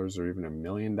 billion or even $1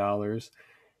 million,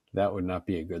 that would not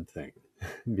be a good thing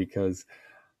because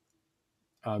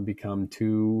I've become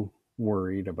too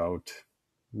worried about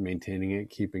maintaining it,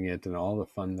 keeping it, and all the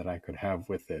fun that I could have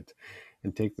with it,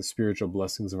 and take the spiritual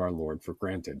blessings of our Lord for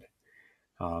granted.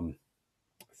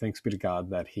 Thanks be to God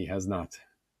that He has not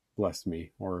blessed me,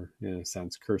 or in a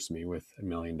sense cursed me with $1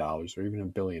 million or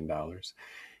even $1 billion.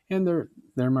 And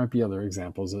there might be other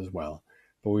examples as well.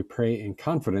 But we pray in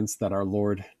confidence that our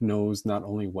Lord knows not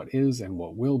only what is and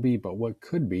what will be, but what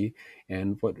could be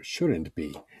and what shouldn't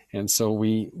be. And so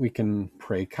we can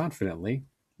pray confidently,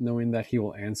 knowing that He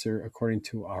will answer according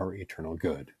to our eternal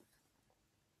good.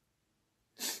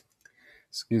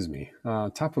 Excuse me.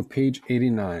 Top of page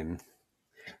 89.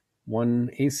 1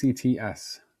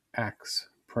 ACTS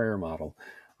prayer model.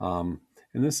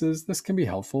 And this can be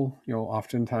helpful.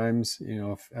 Oftentimes,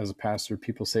 if, as a pastor,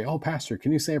 people say, "Oh, pastor,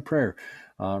 can you say a prayer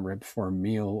right before a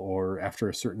meal or after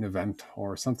a certain event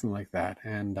or something like that?"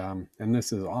 And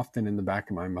this is often in the back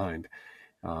of my mind,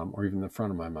 or even the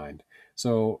front of my mind.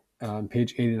 So on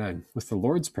page 89, with the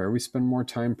Lord's Prayer, we spend more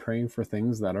time praying for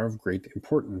things that are of great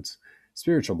importance,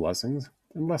 spiritual blessings,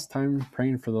 and less time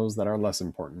praying for those that are less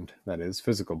important, that is,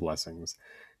 physical blessings.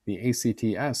 The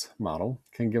ACTS model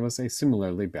can give us a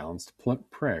similarly balanced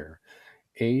prayer.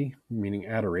 A meaning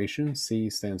adoration,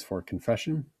 C stands for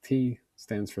confession, T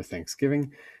stands for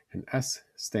thanksgiving, and S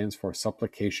stands for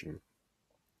supplication.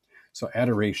 So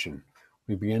adoration,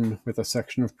 we begin with a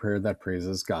section of prayer that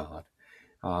praises God.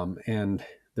 And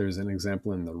there's an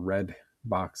example in the red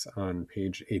box on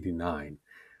page 89.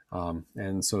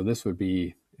 And so this would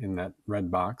be in that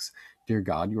red box: Dear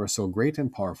God, you are so great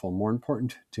and powerful, more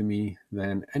important to me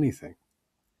than anything.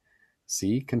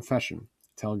 C, confession.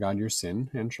 Tell God your sin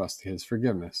and trust his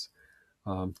forgiveness.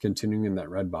 Continuing in that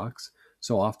red box: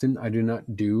 So often I do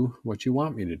not do what you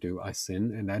want me to do. I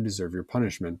sin and I deserve your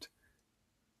punishment.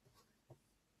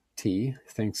 T,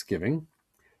 thanksgiving.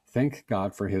 Thank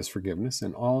God for his forgiveness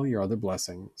and all your other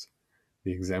blessings.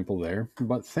 The example there: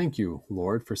 But thank you,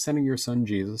 Lord, for sending your son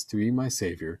Jesus to be my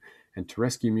Savior and to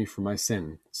rescue me from my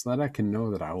sin, so that I can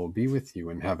know that I will be with you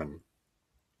in heaven.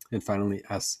 And finally,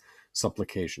 S,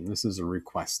 supplication. This is a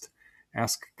request.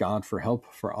 Ask God for help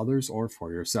for others or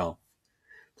for yourself.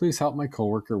 Please help my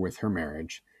coworker with her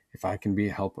marriage. If I can be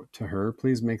a help to her,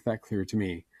 please make that clear to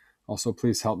me. Also,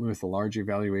 please help me with a large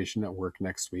evaluation at work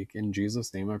next week. In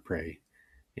Jesus' name I pray.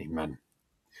 Amen.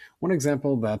 One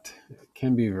example that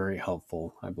can be very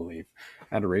helpful, I believe: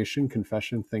 adoration,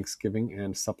 confession, thanksgiving,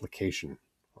 and supplication,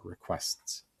 or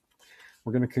requests.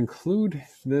 We're going to conclude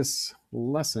this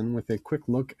lesson with a quick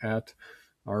look at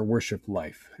our worship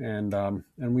life, and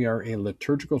we are a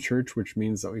liturgical church, which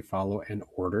means that we follow an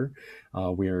order.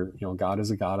 We are, God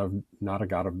is a God of, not a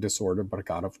God of disorder, but a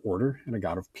God of order and a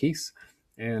God of peace.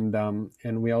 And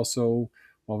we also,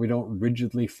 while we don't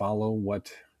rigidly follow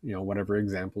what, whatever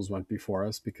examples went before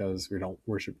us, because we don't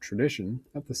worship tradition,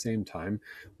 at the same time,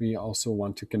 we also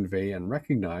want to convey and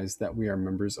recognize that we are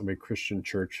members of a Christian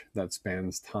church that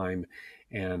spans time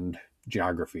and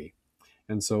geography.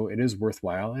 And so it is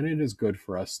worthwhile and it is good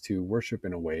for us to worship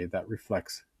in a way that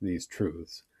reflects these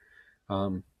truths.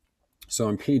 So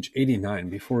on page 89,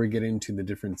 before we get into the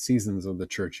different seasons of the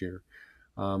church year,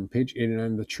 page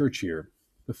 89, the church year.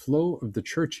 The flow of the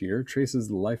church year traces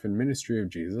the life and ministry of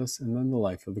Jesus and then the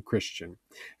life of the Christian.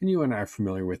 And you and I are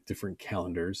familiar with different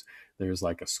calendars. There's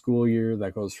like a school year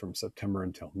that goes from September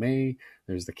until May.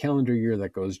 There's the calendar year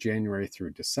that goes January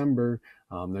through December.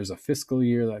 There's a fiscal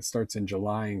year that starts in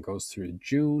July and goes through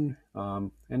June,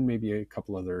 and maybe a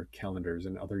couple other calendars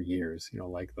and other years.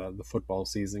 Like the football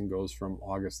season goes from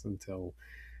August until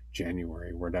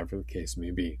January, whatever the case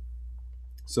may be.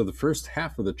 So the first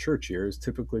half of the church year is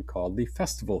typically called the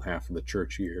festival half of the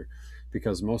church year,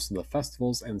 because most of the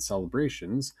festivals and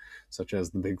celebrations, such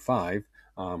as the Big Five,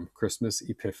 Christmas,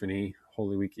 Epiphany,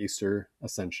 Holy Week, Easter,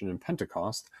 Ascension, and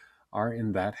Pentecost, are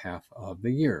in that half of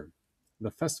the year.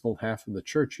 The festival half of the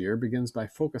church year begins by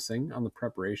focusing on the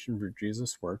preparation for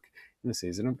Jesus' work in the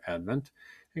season of Advent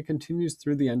and continues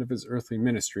through the end of his earthly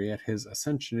ministry at his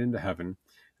ascension into heaven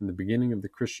and the beginning of the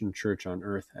Christian church on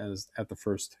earth as at the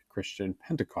first Christian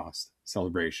Pentecost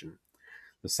celebration.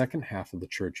 The second half of the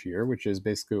church year, which is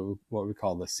basically what we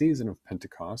call the season of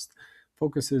Pentecost,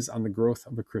 focuses on the growth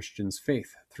of a Christian's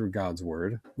faith through God's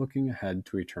word, looking ahead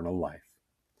to eternal life.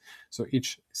 So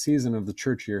each season of the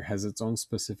church year has its own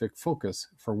specific focus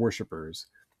for worshipers.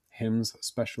 Hymns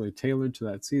specially tailored to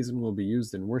that season will be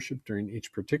used in worship during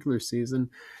each particular season.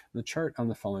 The chart on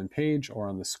the following page or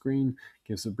on the screen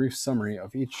gives a brief summary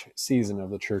of each season of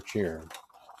the church year.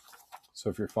 So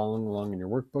if you're following along in your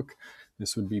workbook,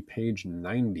 this would be page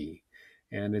 90.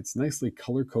 And it's nicely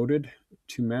color-coded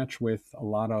to match with a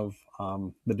lot of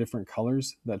the different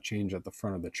colors that change at the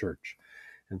front of the church.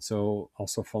 And so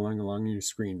also following along on your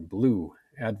screen: blue,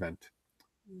 Advent,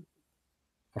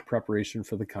 a preparation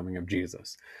for the coming of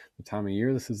Jesus. The time of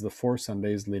year, this is the 4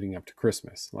 Sundays leading up to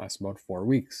Christmas. It lasts about 4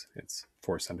 weeks. It's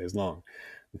 4 Sundays long.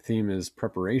 The theme is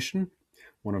preparation,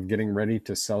 one of getting ready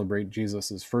to celebrate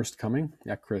Jesus' first coming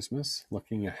at Christmas,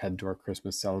 looking ahead to our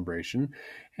Christmas celebration,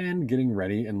 and getting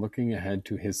ready and looking ahead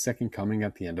to his second coming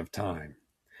at the end of time.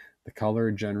 The color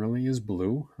generally is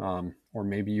blue, or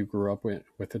maybe you grew up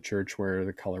with a church where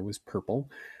the color was purple.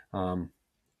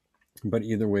 But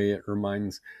either way, it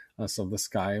reminds us of the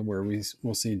sky where we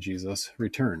will see Jesus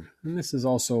return. And this is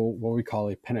also what we call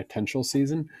a penitential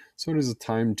season. So it is a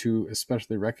time to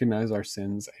especially recognize our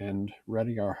sins and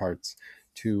ready our hearts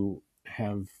to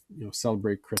have,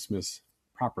 celebrate Christmas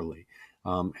properly,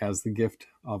 as the gift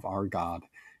of our God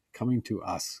coming to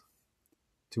us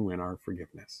to win our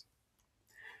forgiveness.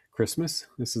 Christmas,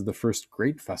 this is the first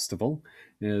great festival,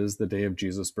 is the day of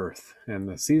Jesus' birth. And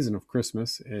the season of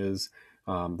Christmas is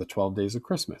the 12 days of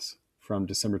Christmas, from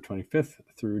December 25th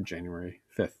through January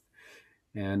 5th.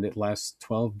 And it lasts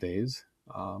 12 days,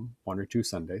 1 or 2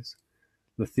 Sundays.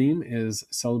 The theme is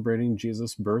celebrating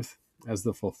Jesus' birth as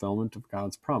the fulfillment of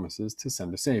God's promises to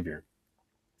send a Savior.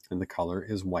 And the color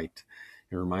is white.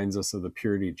 It reminds us of the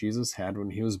purity Jesus had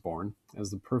when he was born as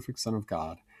the perfect Son of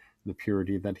God, the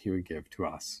purity that he would give to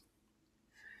us.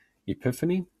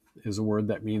 Epiphany, is a word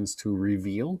that means to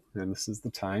reveal, and this is the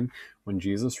time when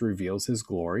Jesus reveals his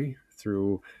glory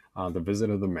through the visit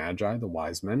of the Magi, the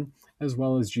wise men, as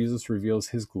well as Jesus reveals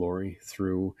his glory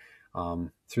through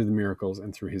the miracles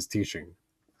and through his teaching.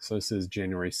 So this is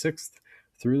January 6th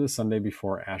through the Sunday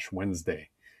before Ash Wednesday.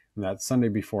 And that Sunday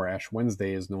before Ash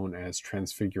Wednesday is known as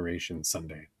Transfiguration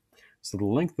Sunday. So the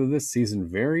length of this season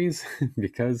varies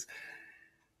because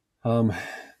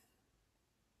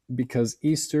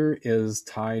Easter is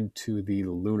tied to the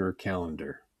lunar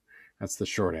calendar. That's the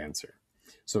short answer.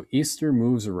 So Easter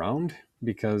moves around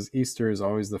because Easter is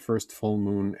always the first full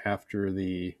moon after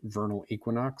the vernal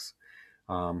equinox,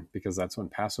 because that's when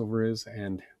Passover is.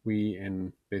 And we,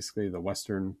 in basically the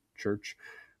Western Church,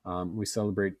 we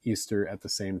celebrate Easter at the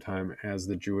same time as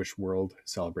the Jewish world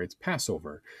celebrates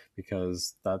Passover,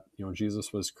 because that,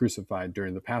 Jesus was crucified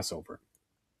during the Passover,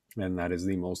 and that is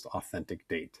the most authentic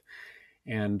date.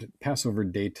 And Passover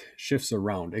date shifts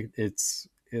around.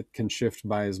 It can shift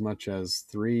by as much as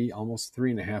almost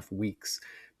 3.5 weeks,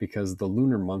 because the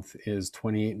lunar month is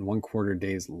 28 and 1/4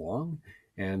 days long,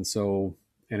 and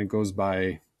it goes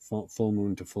by full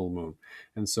moon to full moon,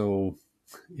 and so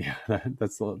yeah,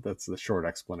 that's the short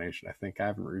explanation. I think I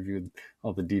haven't reviewed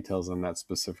all the details on that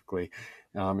specifically.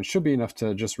 It should be enough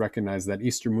to just recognize that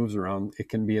Easter moves around. It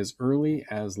can be as early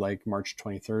as like March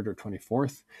 23rd or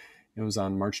 24th. It was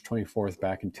on March 24th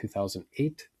back in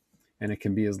 2008, and it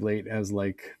can be as late as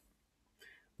like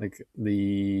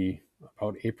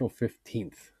about April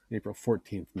 15th, April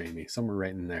 14th, maybe somewhere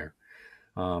right in there.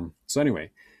 So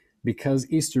anyway, because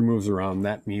Easter moves around,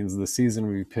 that means the season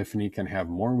of Epiphany can have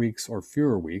more weeks or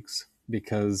fewer weeks,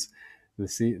 because the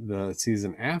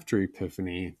season after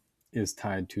Epiphany is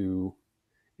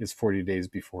 40 days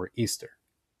before Easter.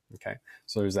 Okay,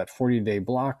 so there's that 40-day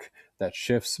block that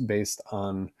shifts based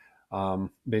on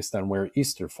where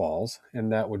Easter falls,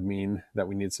 and that would mean that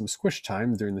we need some squish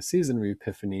time during the season of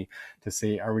Epiphany to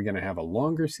see, are we going to have a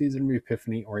longer season of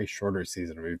Epiphany or a shorter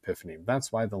season of Epiphany?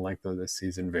 That's why the length of this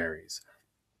season varies.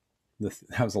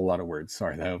 That was a lot of words.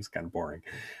 Sorry, that was kind of boring.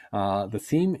 The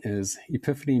theme is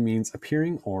Epiphany means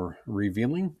appearing or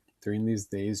revealing. During these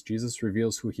days, Jesus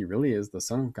reveals who he really is, the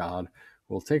Son of God,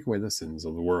 who will take away the sins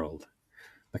of the world.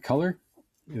 The color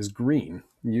is green,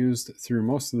 used through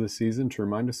most of the season to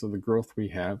remind us of the growth we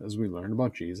have as we learn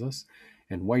about Jesus.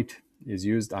 And white is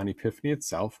used on Epiphany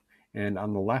itself and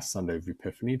on the last Sunday of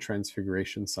Epiphany,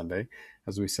 Transfiguration Sunday,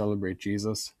 as we celebrate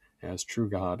Jesus as true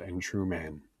God and true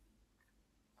man.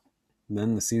 And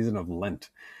then the season of Lent.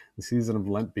 The season of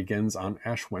Lent begins on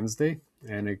Ash Wednesday,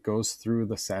 and it goes through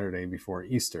the Saturday before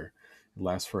Easter. It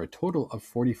lasts for a total of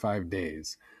 45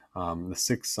 days. The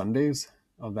 6 Sundays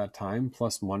of that time,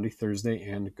 plus Monday, Thursday,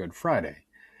 and Good Friday.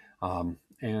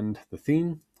 And the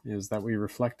theme is that we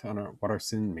reflect on what our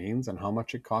sin means and how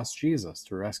much it cost Jesus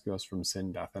to rescue us from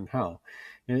sin, death, and hell.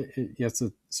 It's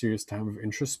a serious time of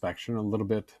introspection, a little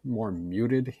bit more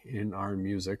muted in our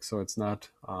music, so it's not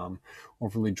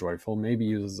overly joyful. Maybe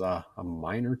use a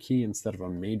minor key instead of a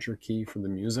major key for the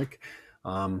music,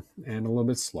 and a little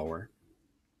bit slower.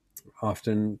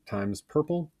 Oftentimes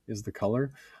purple is the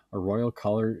color, a royal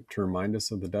color to remind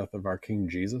us of the death of our King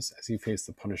Jesus as he faced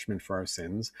the punishment for our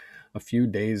sins. A few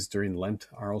days during Lent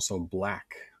are also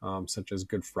black, such as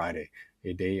Good Friday,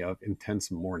 a day of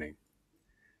intense mourning.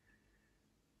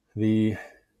 The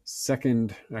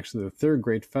third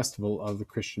great festival of the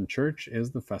Christian Church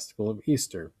is the festival of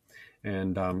Easter.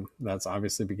 And that's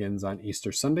obviously begins on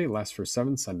Easter Sunday, lasts for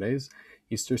 7 Sundays,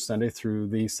 Easter Sunday through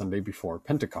the Sunday before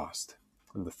Pentecost.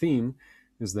 And the theme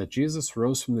is that Jesus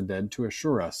rose from the dead to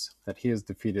assure us that he has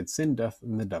defeated sin, death,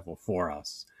 and the devil for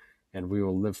us, and we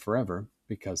will live forever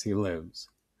because he lives.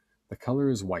 The color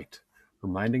is white,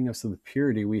 reminding us of the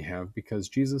purity we have because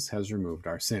Jesus has removed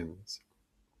our sins.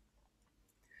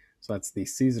 So that's the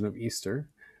season of Easter.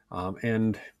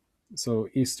 And so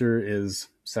Easter is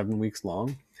 7 weeks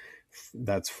long.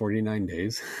 That's 49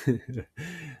 days.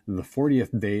 The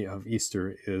 40th day of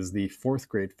Easter is the 4th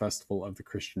great festival of the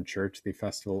Christian Church, the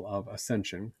festival of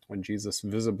Ascension, when Jesus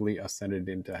visibly ascended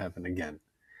into heaven again.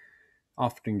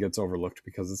 Often gets overlooked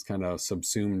because it's kind of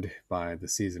subsumed by the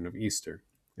season of Easter,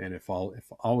 and it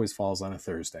always falls on a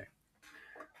Thursday.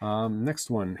 Next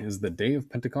one is the Day of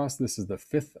Pentecost. This is the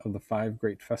 5th of the 5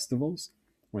 great festivals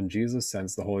when Jesus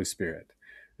sends the Holy Spirit.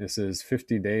 This is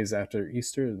 50 days after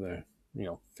Easter,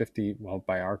 50, well,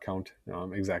 by our count,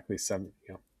 exactly 7,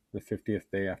 the 50th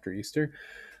day after Easter.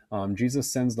 Jesus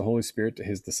sends the Holy Spirit to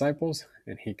his disciples,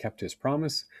 and he kept his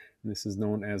promise. And this is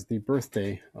known as the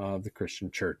birthday of the Christian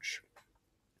Church.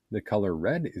 The color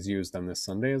red is used on this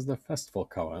Sunday as the festival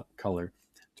color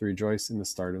to rejoice in the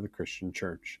start of the Christian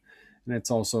Church. And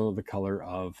it's also the color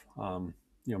of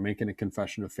making a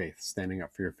confession of faith, standing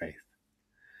up for your faith.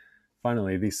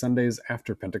 Finally, these Sundays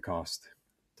after Pentecost,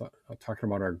 talking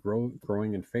about our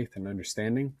growing in faith and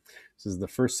understanding. This is the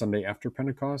first Sunday after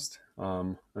Pentecost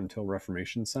until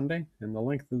Reformation Sunday, and the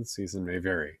length of the season may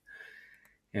vary.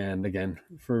 And again,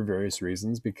 for various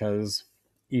reasons, because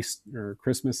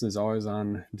Christmas is always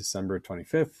on December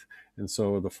 25th, and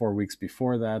so the 4 weeks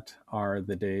before that are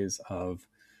the days of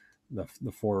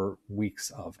the 4 weeks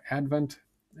of Advent,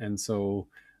 and so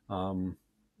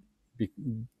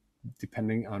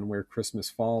depending on where Christmas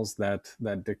falls, that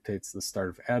dictates the start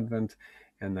of Advent,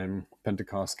 and then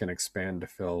Pentecost can expand to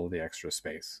fill the extra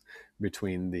space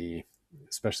between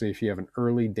especially if you have an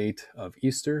early date of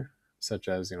Easter, such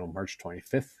as March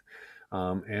 25th,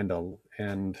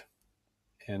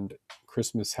 and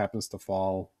Christmas happens to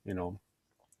fall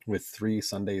with 3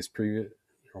 Sundays previous,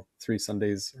 3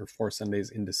 Sundays or 4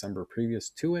 Sundays in December previous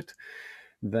to it,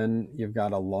 then you've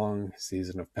got a long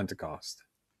season of Pentecost.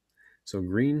 So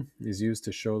green is used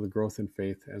to show the growth in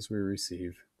faith as we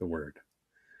receive the word.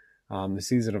 The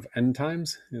season of end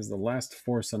times is the last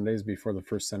 4 Sundays before the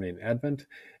first Sunday in Advent.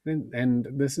 And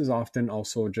this is often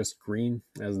also just green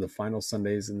as the final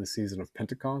Sundays in the season of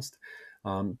Pentecost.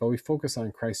 But we focus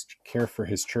on Christ's care for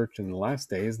his church in the last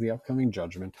days, the upcoming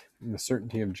judgment, and the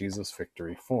certainty of Jesus'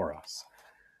 victory for us.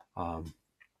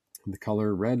 The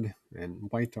color red and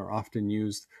white are often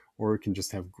used, or we can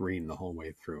just have green the whole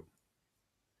way through.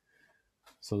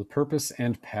 So the purpose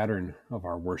and pattern of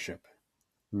our worship.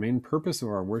 The main purpose of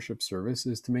our worship service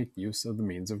is to make use of the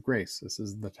means of grace. This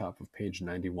is the top of page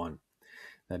 91.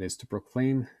 That is to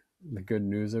proclaim the good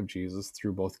news of Jesus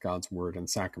through both God's word and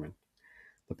sacrament.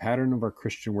 The pattern of our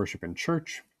Christian worship in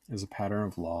church is a pattern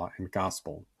of law and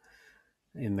gospel.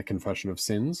 In the confession of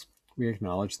sins, we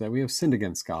acknowledge that we have sinned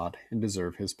against God and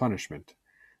deserve his punishment.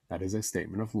 That is a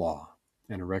statement of law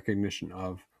and a recognition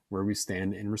of where we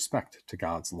stand in respect to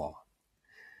God's law.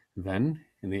 Then,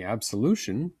 in the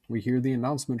absolution, we hear the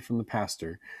announcement from the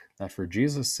pastor that for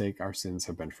Jesus' sake our sins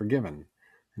have been forgiven,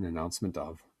 an announcement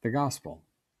of the gospel.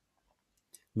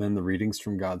 Then the readings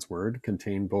from God's word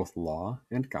contain both law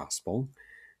and gospel,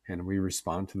 and we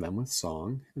respond to them with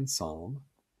song and psalm.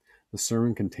 The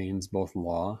sermon contains both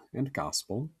law and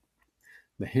gospel.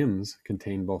 The hymns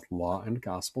contain both law and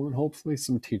gospel, and hopefully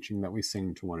some teaching that we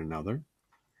sing to one another.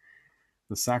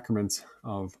 The sacraments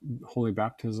of Holy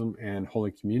Baptism and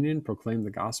Holy Communion proclaim the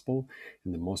gospel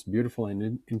in the most beautiful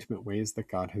and intimate ways that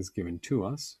God has given to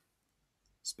us,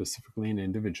 specifically and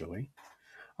individually.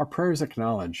 Our prayers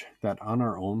acknowledge that on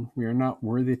our own we are not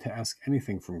worthy to ask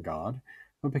anything from God,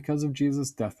 but because of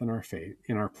Jesus' death in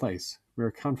our place, we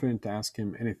are confident to ask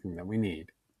him anything that we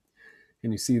need.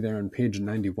 And you see there on page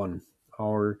 91,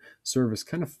 our service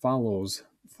kind of follows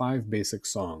 5 basic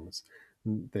songs.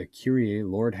 The Kyrie,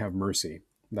 Lord have mercy.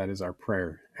 That is our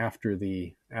prayer after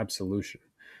the absolution.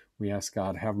 We ask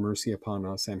God, have mercy upon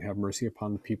us and have mercy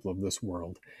upon the people of this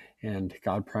world. And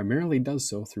God primarily does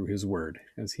so through his word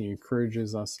as he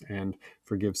encourages us and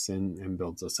forgives sin and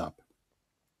builds us up.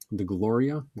 The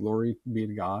Gloria, glory be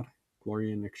to God,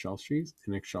 Gloria in excelsis.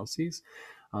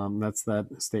 That's that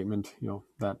statement,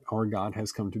 that our God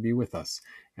has come to be with us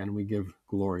and we give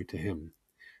glory to him.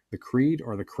 The Creed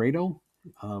or the Credo,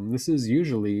 this is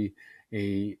usually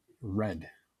a read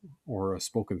or a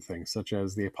spoken thing, such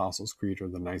as the Apostles' Creed or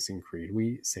the Nicene Creed.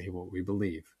 We say what we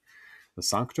believe. The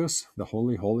Sanctus, the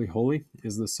Holy, Holy, Holy,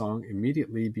 is the song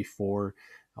immediately before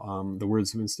the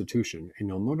words of institution. And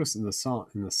you'll notice in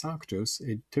the Sanctus,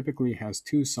 it typically has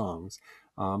 2 songs.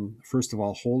 First of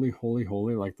all, Holy, Holy,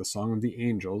 Holy, like the song of the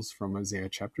angels from Isaiah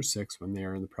chapter 6 when they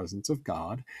are in the presence of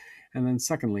God. And then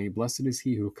secondly, Blessed is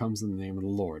he who comes in the name of the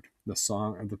Lord, the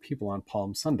song of the people on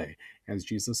Palm Sunday, as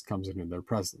Jesus comes into their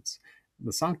presence.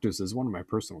 The Sanctus is one of my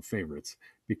personal favorites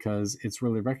because it's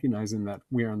really recognizing that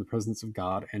we are in the presence of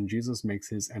God and Jesus makes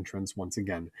his entrance once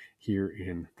again here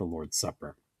in the Lord's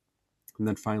Supper. And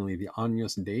then finally, the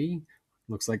Agnus Dei,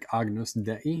 looks like Agnus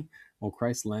Dei, O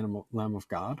Christ, Lamb of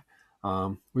God.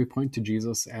 We point to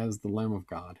Jesus as the Lamb of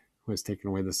God who has taken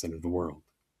away the sin of the world.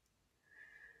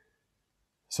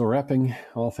 So wrapping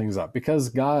all things up, because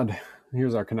God,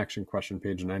 here's our connection question,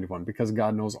 page 91, because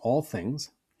God knows all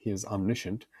things, he is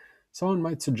omniscient, someone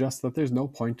might suggest that there's no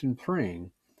point in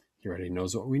praying. He already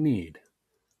knows what we need.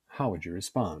 How would you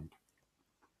respond?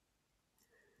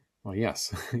 Well,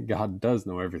 yes, God does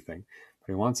know everything,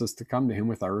 but he wants us to come to him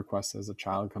with our requests as a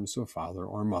child comes to a father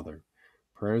or mother.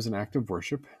 Prayer is an act of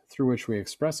worship through which we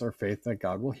express our faith that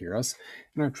God will hear us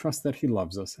and our trust that he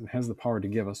loves us and has the power to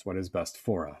give us what is best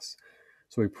for us.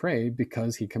 So we pray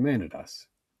because he commanded us.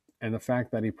 And the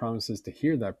fact that he promises to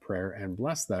hear that prayer and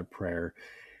bless that prayer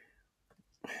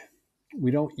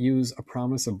We don't use a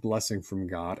promise of blessing from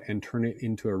God and turn it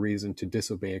into a reason to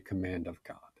disobey a command of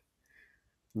God.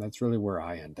 And that's really where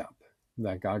I end up,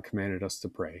 that God commanded us to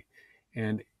pray.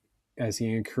 And as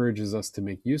he encourages us to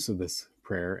make use of this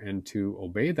prayer and to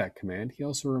obey that command, he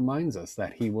also reminds us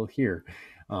that he will hear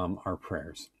our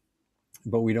prayers.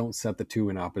 But we don't set the two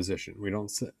in opposition. We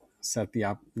don't set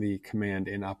the command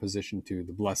in opposition to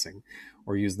the blessing,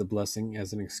 or use the blessing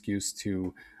as an excuse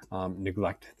to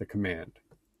neglect the command.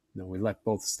 No, we let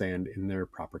both stand in their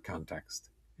proper context,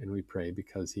 and we pray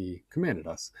because he commanded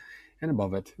us, and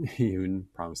above it, he even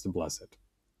promised to bless it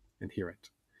and hear it.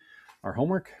 Our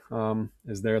homework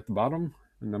is there at the bottom,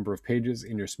 a number of pages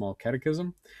in your small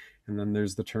catechism, and then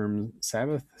there's the term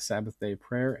Sabbath, Sabbath day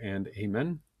prayer, and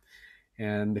Amen.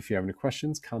 And if you have any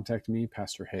questions, contact me,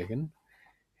 Pastor Hagen.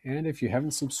 And if you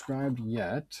haven't subscribed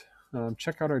yet,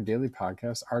 check out our daily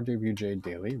podcast, RWJ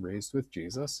Daily, Raised with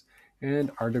Jesus,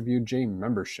 and RWJ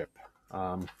Membership,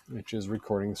 which is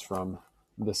recordings from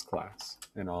this class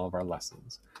and all of our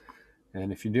lessons.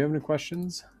 And if you do have any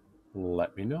questions,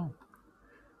 let me know.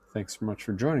 Thanks so much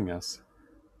for joining us.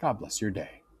 God bless your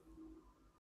day.